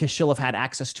because she'll have had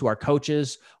access to our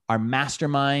coaches, our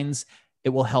masterminds. It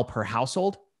will help her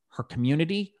household, her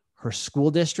community, her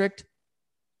school district,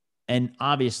 and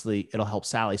obviously it'll help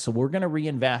Sally. So we're going to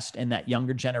reinvest in that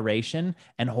younger generation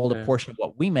and hold a portion of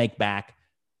what we make back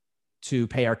to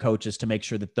pay our coaches to make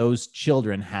sure that those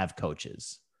children have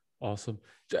coaches. Awesome.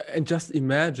 And just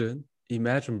imagine,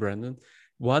 Brandon,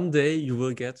 one day you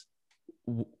will get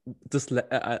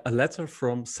a letter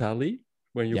from Sally,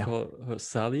 when you call her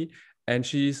Sally, and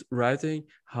she's writing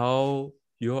how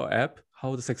your app,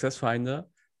 how the Success Finder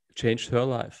changed her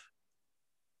life.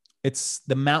 It's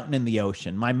the mountain in the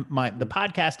ocean. The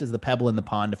podcast is the pebble in the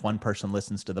pond. If one person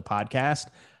listens to the podcast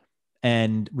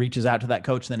and reaches out to that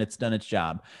coach, then it's done its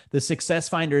job. The Success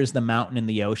Finder is the mountain in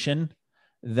the ocean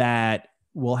that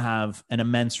will have an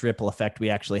immense ripple effect. We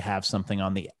actually have something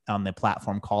on the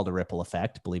platform called a ripple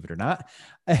effect, believe it or not.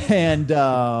 And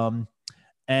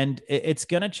it's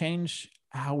going to change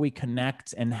how we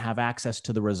connect and have access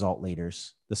to the result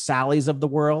leaders. The Sallys of the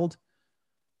world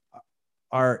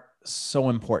are so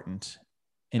important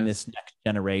in this next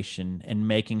generation, and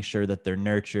making sure that they're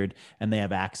nurtured and they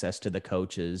have access to the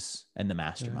coaches and the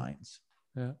masterminds.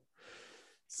 Yeah.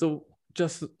 So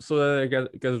just so that I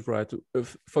get it right,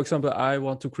 if, for example, I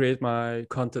want to create my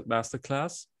content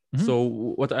masterclass. Mm-hmm. So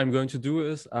what I'm going to do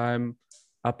is I'm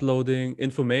uploading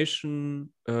information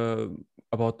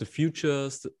about the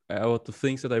futures, about the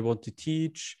things that I want to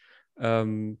teach,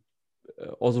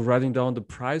 also writing down the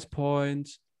price point?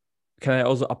 Can I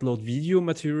also upload video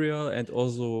material and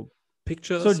also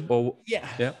pictures? So, Or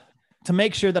yeah. To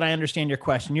make sure that I understand your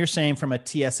question, you're saying from a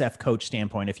TSF coach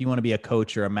standpoint, if you want to be a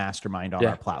coach or a mastermind on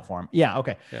our platform. Yeah.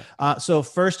 Okay. Yeah. So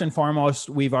first and foremost,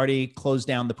 we've already closed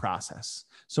down the process.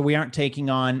 So we aren't taking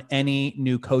on any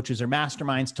new coaches or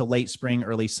masterminds till late spring,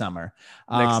 early summer.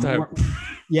 Next time.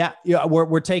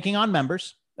 We're taking on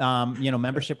members.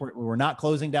 Membership, we're not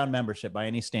closing down membership by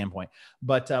any standpoint,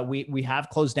 but we have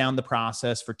closed down the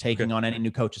process for taking on any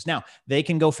new coaches. Now they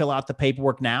can go fill out the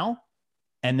paperwork now,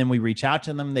 and then we reach out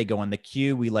to them. They go in the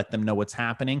queue. We let them know what's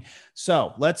happening.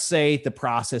 So let's say the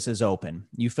process is open.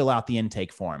 You fill out the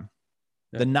intake form.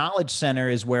 Yeah. The Knowledge Center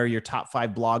is where your top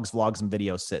 5 blogs, vlogs, and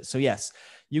videos sit. So yes,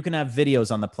 you can have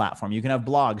videos on the platform. You can have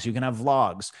blogs. You can have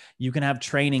vlogs. You can have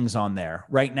trainings on there.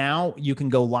 Right now, you can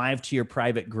go live to your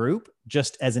private group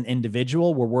just as an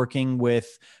individual. We're working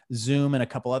with Zoom and a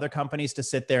couple other companies to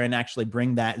sit there and actually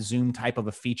bring that Zoom type of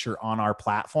a feature on our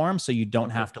platform, so you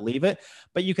don't have to leave it.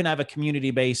 But you can have a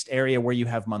community-based area where you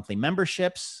have monthly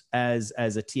memberships as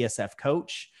a TSF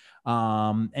coach.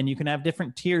 And you can have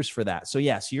different tiers for that. So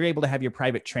yes, you're able to have your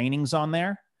private trainings on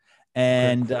there.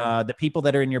 And the people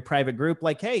that are in your private group,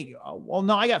 like, hey, well,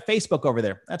 no, I got Facebook over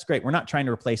there. That's great. We're not trying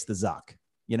to replace the Zuck.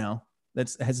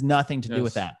 That has nothing to do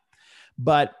with that.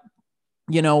 But,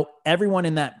 everyone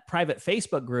in that private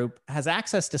Facebook group has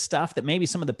access to stuff that maybe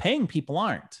some of the paying people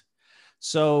aren't.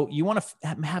 So you want to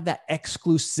have that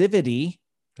exclusivity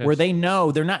where they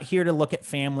know they're not here to look at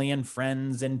family and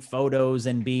friends and photos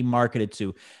and be marketed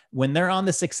to. When they're on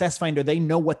the Success Finder, they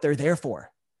know what they're there for.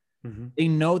 Mm-hmm. They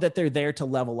know that they're there to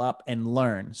level up and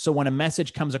learn. So when a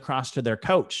message comes across to their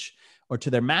coach or to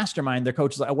their mastermind, their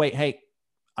coach is like, oh, wait, hey,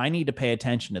 I need to pay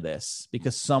attention to this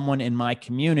because someone in my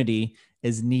community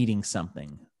is needing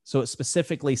something. So it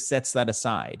specifically sets that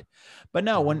aside. But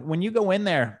no, when you go in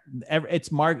there,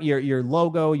 it's your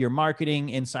logo, your marketing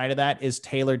inside of that is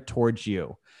tailored towards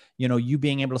you. You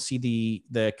being able to see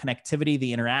the connectivity,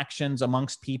 the interactions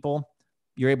amongst people.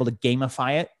 You're able to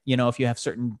gamify it. If you have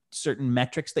certain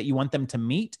metrics that you want them to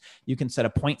meet, you can set a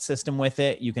point system with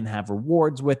it. You can have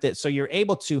rewards with it. So you're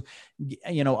able to,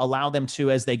 allow them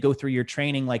to, as they go through your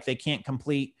training, like they can't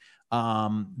complete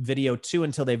video 2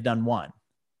 until they've done 1.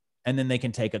 And then they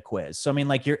can take a quiz. So,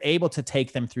 you're able to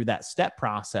take them through that step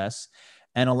process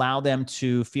and allow them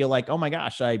to feel like, oh my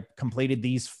gosh, I completed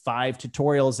these 5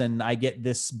 tutorials and I get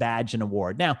this badge and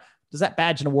award. Now, does that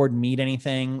badge and award mean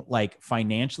anything like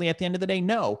financially at the end of the day?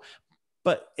 No,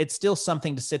 but it's still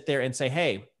something to sit there and say,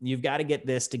 hey, you've got to get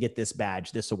this to get this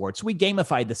badge, this award. So we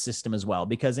gamified the system as well,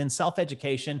 because in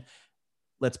self-education,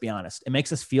 let's be honest, it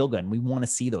makes us feel good. And we want to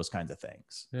see those kinds of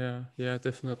things. Yeah,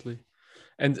 definitely.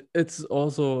 And it's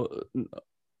also,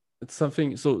 it's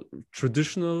something, so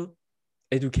traditional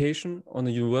education on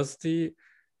a university,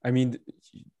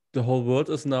 the whole world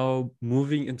is now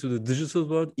moving into the digital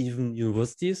world, even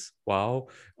universities. Wow.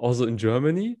 Also in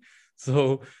Germany.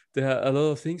 So there are a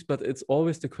lot of things, but it's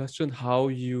always the question how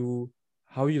you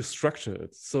structure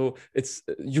it. So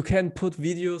you can put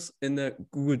videos in a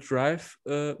Google Drive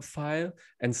file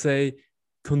and say,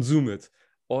 consume it.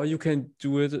 Or you can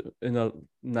do it in a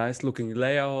nice looking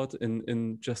layout,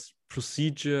 in just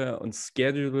procedure and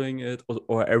scheduling it,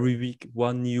 or every week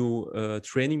one new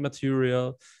training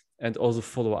material. And also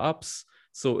follow-ups.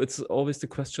 So it's always the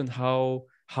question how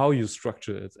you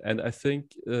structure it. And I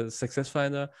think Success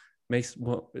Finder makes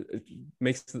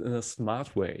it in a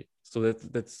smart way. So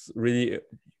that's really,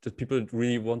 that people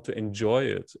really want to enjoy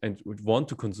it and would want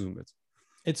to consume it.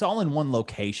 It's all in one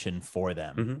location for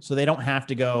them. Mm-hmm. So they don't have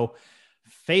to go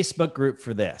Facebook group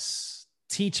for this,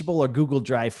 Teachable or Google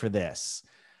Drive for this,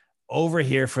 over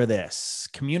here for this,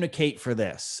 Communicate for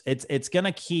this. It's going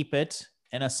to keep it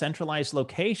in a centralized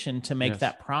location to make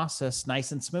that process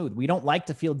nice and smooth. We don't like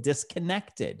to feel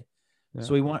disconnected. Yeah.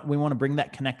 So we want to bring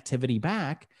that connectivity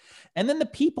back. And then the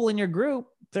people in your group,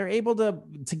 they're able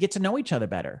to get to know each other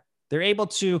better. They're able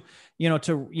to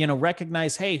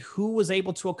recognize, hey, who was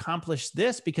able to accomplish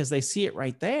this, because they see it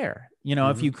right there.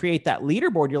 If you create that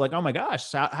leaderboard, you're like, oh my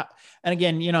gosh. And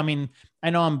again, I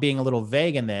know I'm being a little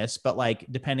vague in this, but like,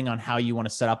 depending on how you want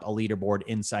to set up a leaderboard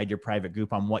inside your private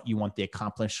group on what you want the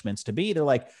accomplishments to be, they're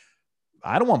like,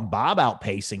 I don't want Bob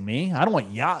outpacing me. I don't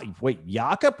want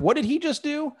Jakob. What did he just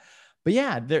do? But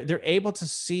yeah, they're able to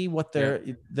see what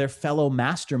their fellow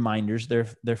masterminders,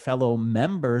 their fellow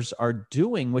members are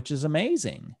doing, which is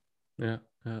amazing. Yeah.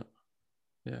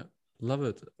 Love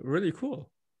it. Really cool.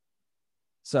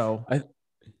 So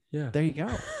there you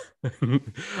go.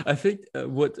 I think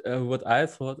what I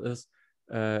thought is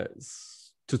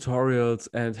tutorials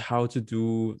and how to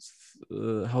do,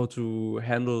 how to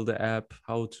handle the app,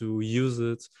 how to use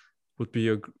it would be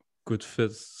a good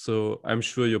fit. So I'm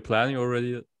sure you're planning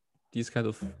already these kind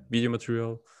of video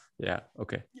material. Yeah.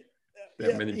 Okay.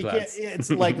 There are many plans.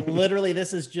 It's like literally,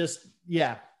 this is just,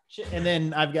 yeah. And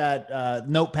then I've got a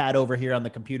notepad over here on the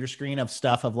computer screen of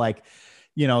stuff of like,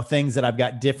 you know, things that I've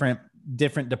got different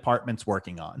departments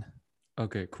working on.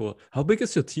 Okay, cool. How big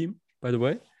is your team, by the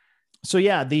way? So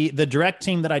yeah, the direct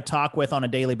team that I talk with on a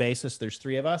daily basis, there's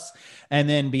 3 of us. And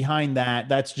then behind that,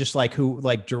 that's just like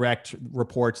direct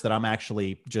reports that I'm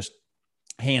actually just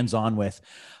hands-on with.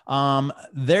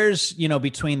 There's, you know,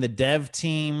 between the dev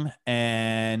team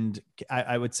and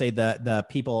I would say the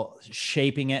people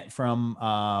shaping it from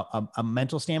a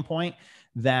mental standpoint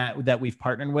that we've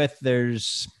partnered with,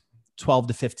 there's 12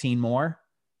 to 15 more.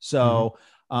 So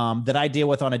that I deal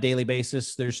with on a daily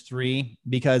basis, there's 3,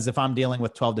 because if I'm dealing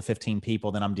with 12 to 15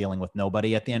 people, then I'm dealing with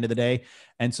nobody at the end of the day.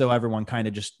 And so everyone kind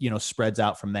of just, you know, spreads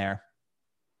out from there.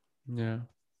 Yeah.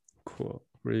 Cool.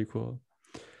 Really cool.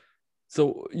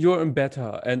 So you're in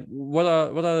beta, and what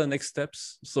are the next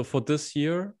steps? So for this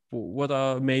year, what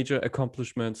are major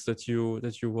accomplishments that you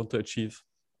want to achieve?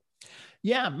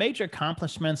 Yeah, major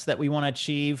accomplishments that we want to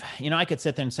achieve. You know, I could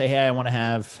sit there and say, hey, I want to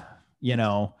have, you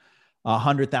know,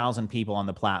 100,000 people on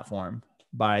the platform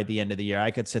by the end of the year. I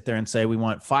could sit there and say we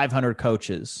want 500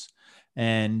 coaches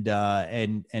and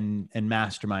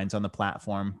masterminds on the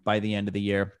platform by the end of the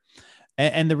year.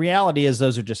 And the reality is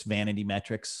those are just vanity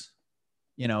metrics.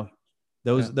 You know,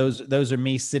 those are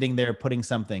me sitting there putting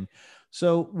something.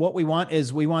 So what we want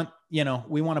is we want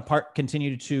to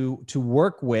continue to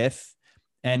work with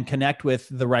and connect with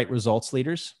the right results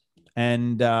leaders.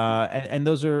 And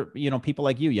those are, you know, people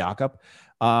like you, Jakob.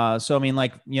 So, I mean,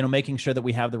 like, you know, making sure that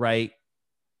we have the right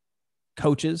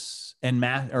coaches and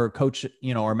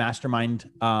mastermind,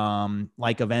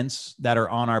 like events that are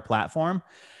on our platform,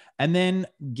 and then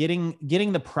getting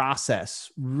the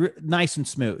process nice and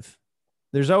smooth.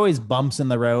 There's always bumps in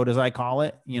the road, as I call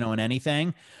it, you know, in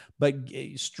anything, but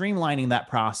streamlining that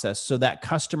process. So that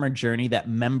customer journey, that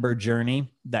member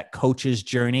journey, that coach's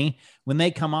journey, when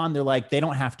they come on, they're like, they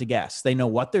don't have to guess. They know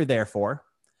what they're there for.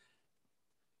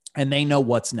 And they know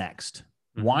what's next.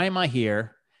 Mm-hmm. Why am I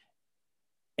here?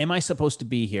 Am I supposed to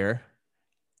be here?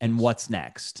 And what's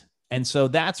next? And so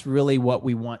that's really what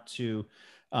we want to,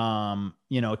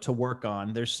 you know, to work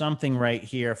on. There's something right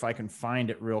here, if I can find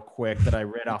it real quick, that I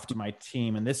read off to my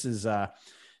team. And this is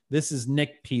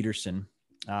Nick Peterson,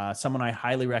 someone I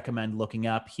highly recommend looking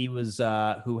up. He was,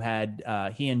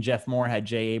 he and Jeff Moore had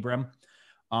Jay Abram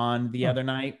on the other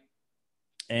night.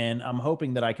 And I'm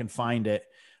hoping that I can find it.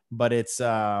 But it's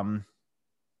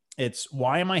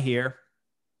why am I here?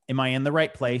 Am I in the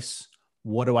right place?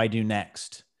 What do I do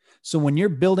next? So when you're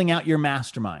building out your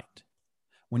mastermind,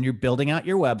 when you're building out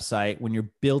your website, when you're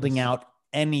building out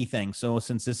anything, so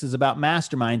since this is about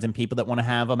masterminds and people that want to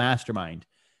have a mastermind,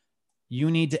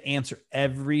 you need to answer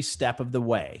every step of the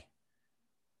way.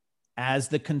 As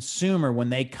the consumer, when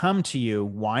they come to you,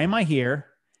 why am I here?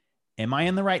 Am I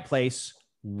in the right place?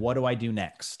 What do I do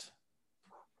next?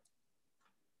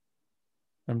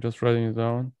 I'm just writing it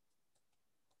down.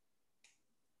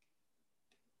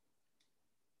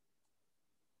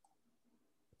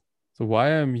 So why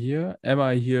I'm here? Am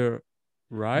I here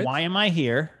right? Why am I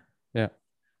here? Yeah.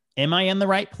 Am I in the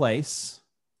right place?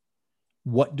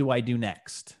 What do I do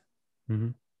next? Mm-hmm.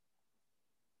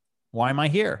 Why am I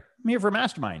here? I'm here for a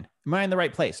mastermind. Am I in the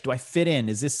right place? Do I fit in?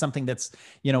 Is this something that's,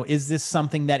 you know, is this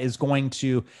something that is going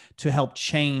to help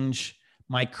change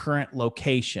my current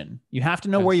location? You have to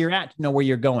know where you're at to know where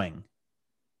you're going.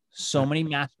 So many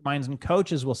masterminds and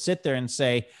coaches will sit there and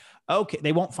say, okay,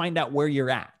 they won't find out where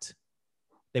you're at.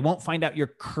 They won't find out your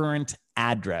current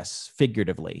address,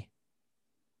 figuratively.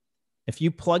 If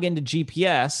you plug into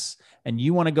GPS and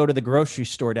you want to go to the grocery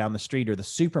store down the street or the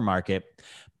supermarket,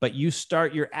 but you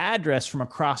start your address from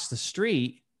across the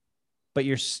street, but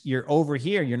you're over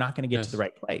here, you're not going to get to the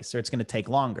right place, or it's going to take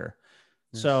longer.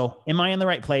 Yes. So am I in the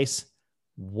right place?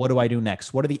 What do I do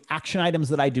next? What are the action items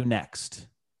that I do next?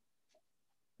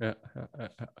 Yeah.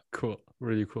 Cool.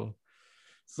 Really cool.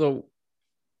 So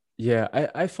yeah,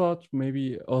 I thought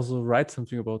maybe also write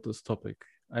something about this topic.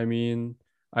 I mean,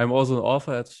 I'm also an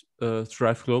author at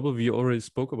Thrive Global. We already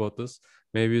spoke about this.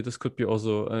 Maybe this could be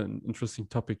also an interesting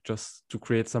topic just to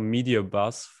create some media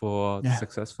buzz for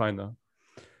Success Finder.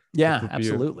 Yeah,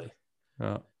 absolutely.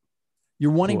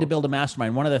 You're wanting to build a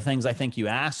mastermind. One of the things I think you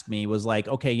asked me was like,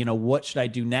 okay, you know, what should I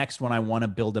do next when I want to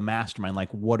build a mastermind?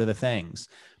 Like, what are the things?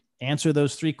 Answer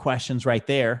those 3 questions right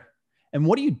there. And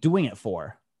what are you doing it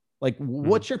for? Like,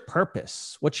 what's your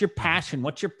purpose? What's your passion?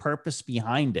 What's your purpose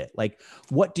behind it? Like,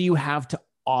 what do you have to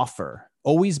offer?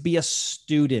 Always be a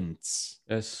student.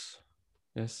 Yes.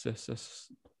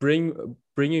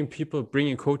 Bringing people,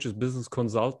 bringing coaches, business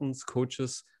consultants,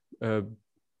 coaches,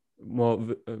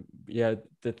 more,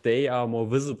 that they are more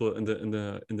visible in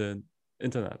the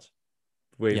internet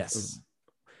way. Yes.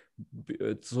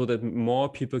 So that more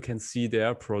people can see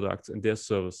their products and their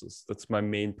services. That's my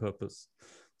main purpose.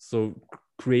 So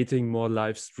creating more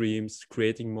live streams,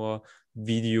 creating more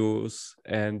videos,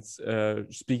 and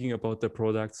speaking about their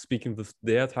products, speaking with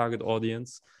their target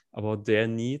audience about their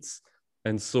needs,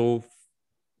 and so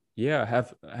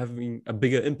having a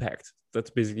bigger impact. That's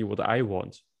basically what I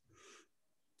want.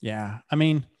 Yeah, I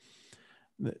mean,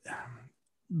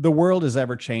 the world is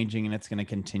ever changing, and it's going to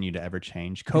continue to ever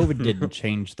change. COVID didn't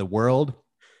change the world.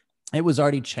 It was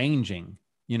already changing.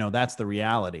 That's the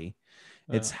reality.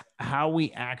 It's how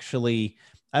we actually,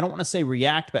 I don't want to say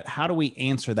react, but how do we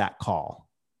answer that call?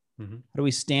 How do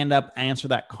we stand up, answer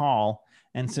that call,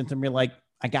 and simply be like,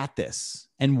 I got this.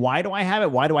 And why do I have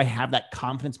it? Why do I have that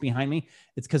confidence behind me?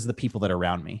 It's because of the people that are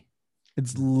around me.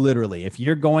 It's literally, if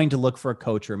you're going to look for a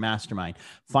coach or a mastermind,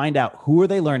 find out who are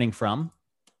they learning from,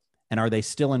 and are they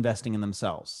still investing in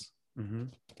themselves?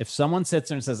 If someone sits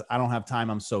there and says, I don't have time,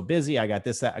 I'm so busy, I got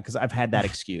this, that, because I've had that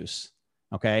excuse.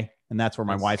 Okay. And that's where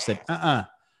my wife said,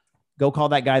 go call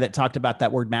that guy that talked about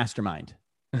that word mastermind.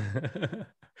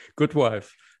 Good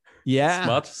wife.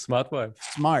 Yeah. Smart wife.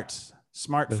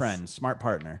 Smart friend, smart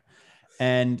partner.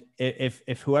 And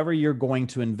if whoever you're going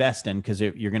to invest in, because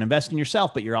you're going to invest in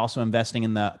yourself, but you're also investing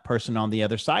in the person on the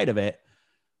other side of it,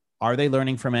 are they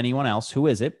learning from anyone else? Who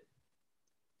is it?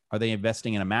 Are they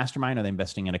investing in a mastermind? Are they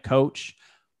investing in a coach?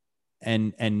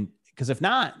 And because if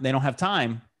not, they don't have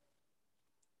time.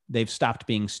 They've stopped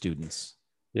being students.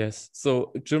 Yes.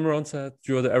 So Jim Rohn said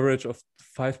you're the average of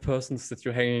 5 persons that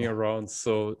you're hanging around.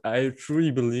 So I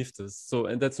truly believe this. So,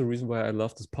 and that's the reason why I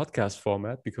love this podcast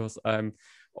format, because I'm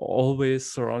always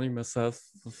surrounding myself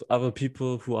with other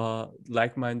people who are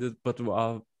like-minded, but who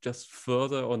are just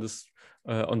further on this,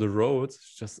 on the road,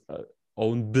 just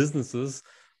own businesses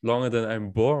longer than I'm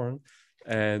born.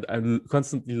 And I'm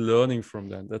constantly learning from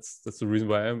them. That's the reason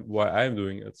why I'm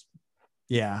doing it.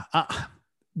 Yeah.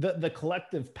 The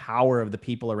collective power of the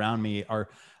people around me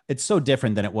it's so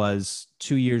different than it was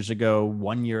 2 years ago,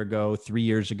 1 year ago, 3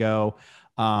 years ago.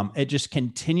 It just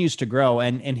continues to grow.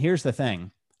 And here's the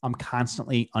thing. I'm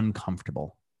constantly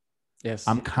uncomfortable. Yes.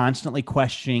 I'm constantly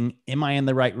questioning, am I in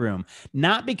the right room?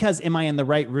 Not because am I in the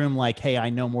right room? Like, hey, I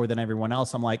know more than everyone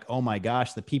else. I'm like, oh my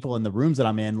gosh, the people in the rooms that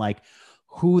I'm in, like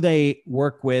who they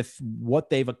work with, what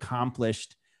they've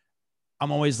accomplished.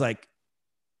 I'm always like,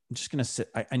 I'm just going to sit.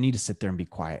 I need to sit there and be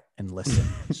quiet and listen,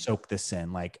 soak this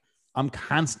in. Like I'm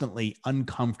constantly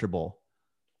uncomfortable.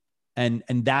 And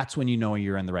that's when you know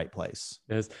you're in the right place.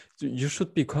 Yes. You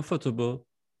should be comfortable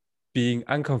being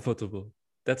uncomfortable.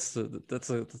 That's a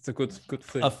good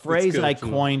thing. A phrase I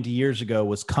coined years ago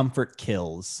was comfort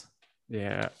kills.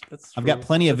 Yeah, that's true. I've got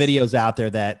plenty of videos out there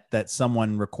that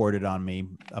someone recorded on me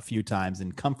a few times,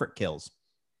 and comfort kills.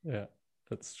 Yeah,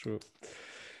 that's true.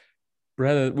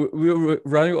 Brandon, we're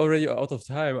running already out of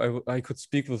time. I could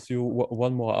speak with you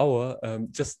one more hour.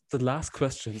 Just the last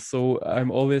question. So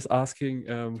I'm always asking,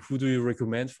 who do you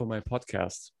recommend for my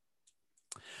podcast?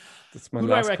 That's my Who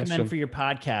last do I recommend question. for your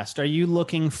podcast? Are you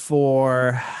looking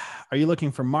for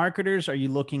marketers? Are you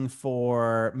looking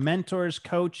for mentors,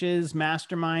 coaches,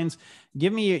 masterminds?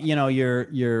 Give me,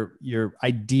 your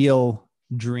ideal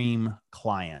dream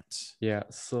client. Yeah.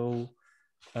 So,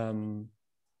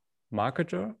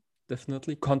 marketer,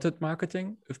 definitely content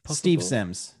marketing, if possible. Steve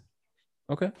Sims.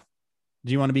 Okay.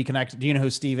 Do you want to be connected? Do you know who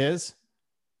Steve is?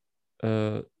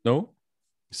 No.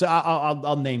 So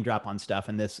I'll name drop on stuff,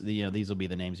 and these will be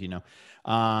the names,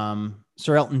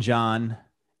 Sir Elton John,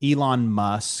 Elon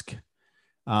Musk,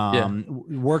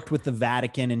 worked with the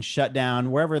Vatican and shut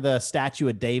down wherever the statue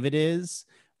of David is,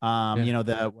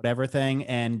 the whatever thing,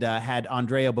 and had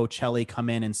Andrea Bocelli come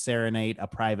in and serenade a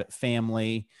private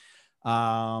family.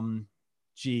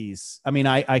 Geez, I mean,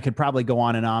 I could probably go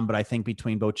on and on, but I think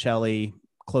between Bocelli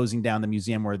closing down the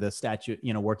museum where the statue,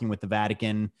 working with the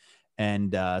Vatican,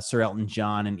 and Sir Elton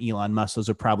John and Elon Musk, those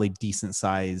are probably decent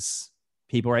size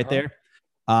people right there.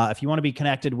 If you want to be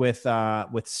connected with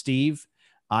Steve,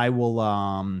 I will.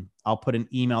 I'll put an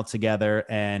email together,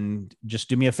 and just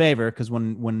do me a favor, because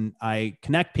when I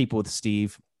connect people with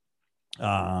Steve,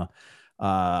 I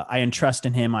entrust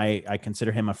in him. I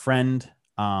consider him a friend.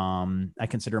 I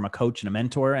consider him a coach and a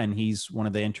mentor, and he's one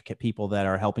of the intricate people that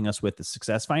are helping us with the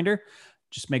Success Finder.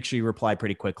 Just make sure you reply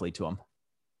pretty quickly to him.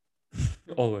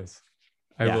 Always.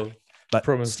 I will. But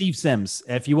Promise. Steve Sims,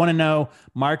 if you want to know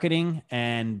marketing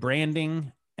and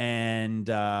branding and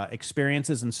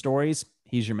experiences and stories,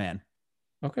 he's your man.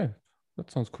 Okay,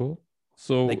 that sounds cool.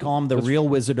 So They call him the real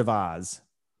Wizard of Oz.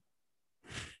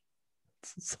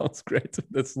 Sounds great.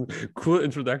 That's a cool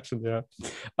introduction. Yeah.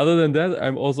 Other than that,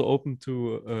 I'm also open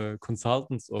to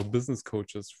consultants or business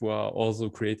coaches who are also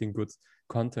creating good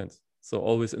content. So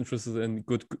always interested in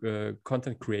good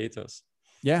content creators.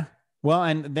 Yeah. Well,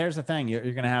 and there's the thing. You're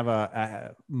going to have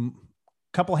a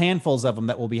couple handfuls of them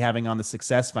that we'll be having on the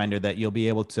Success Finder that you'll be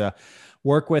able to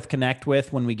work with, connect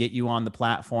with when we get you on the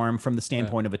platform from the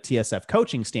standpoint of a TSF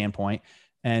coaching standpoint,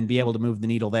 and be able to move the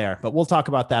needle there. But we'll talk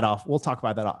about that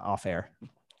off air.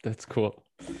 That's cool.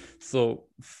 So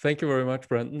thank you very much,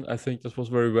 Brandon. I think this was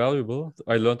very valuable.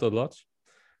 I learned a lot.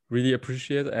 Really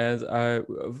appreciate it. And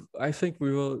I think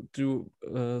we will do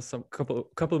some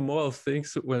couple more of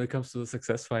things when it comes to the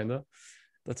Success Finder.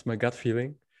 That's my gut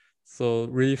feeling. So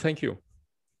really thank you.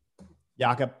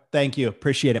 Jakob, thank you.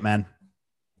 Appreciate it, man.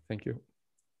 Thank you.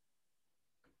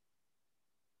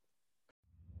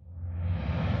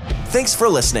 Thanks for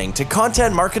listening to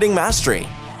Content Marketing Mastery.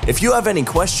 If you have any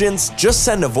questions, just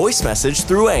send a voice message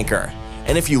through Anchor.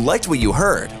 And if you liked what you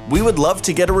heard, we would love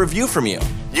to get a review from you.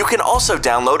 You can also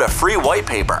download a free white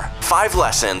paper, 5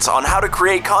 lessons on how to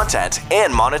create content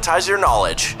and monetize your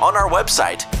knowledge on our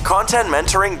website,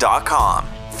 contentmentoring.com.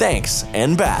 Thanks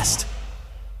and best.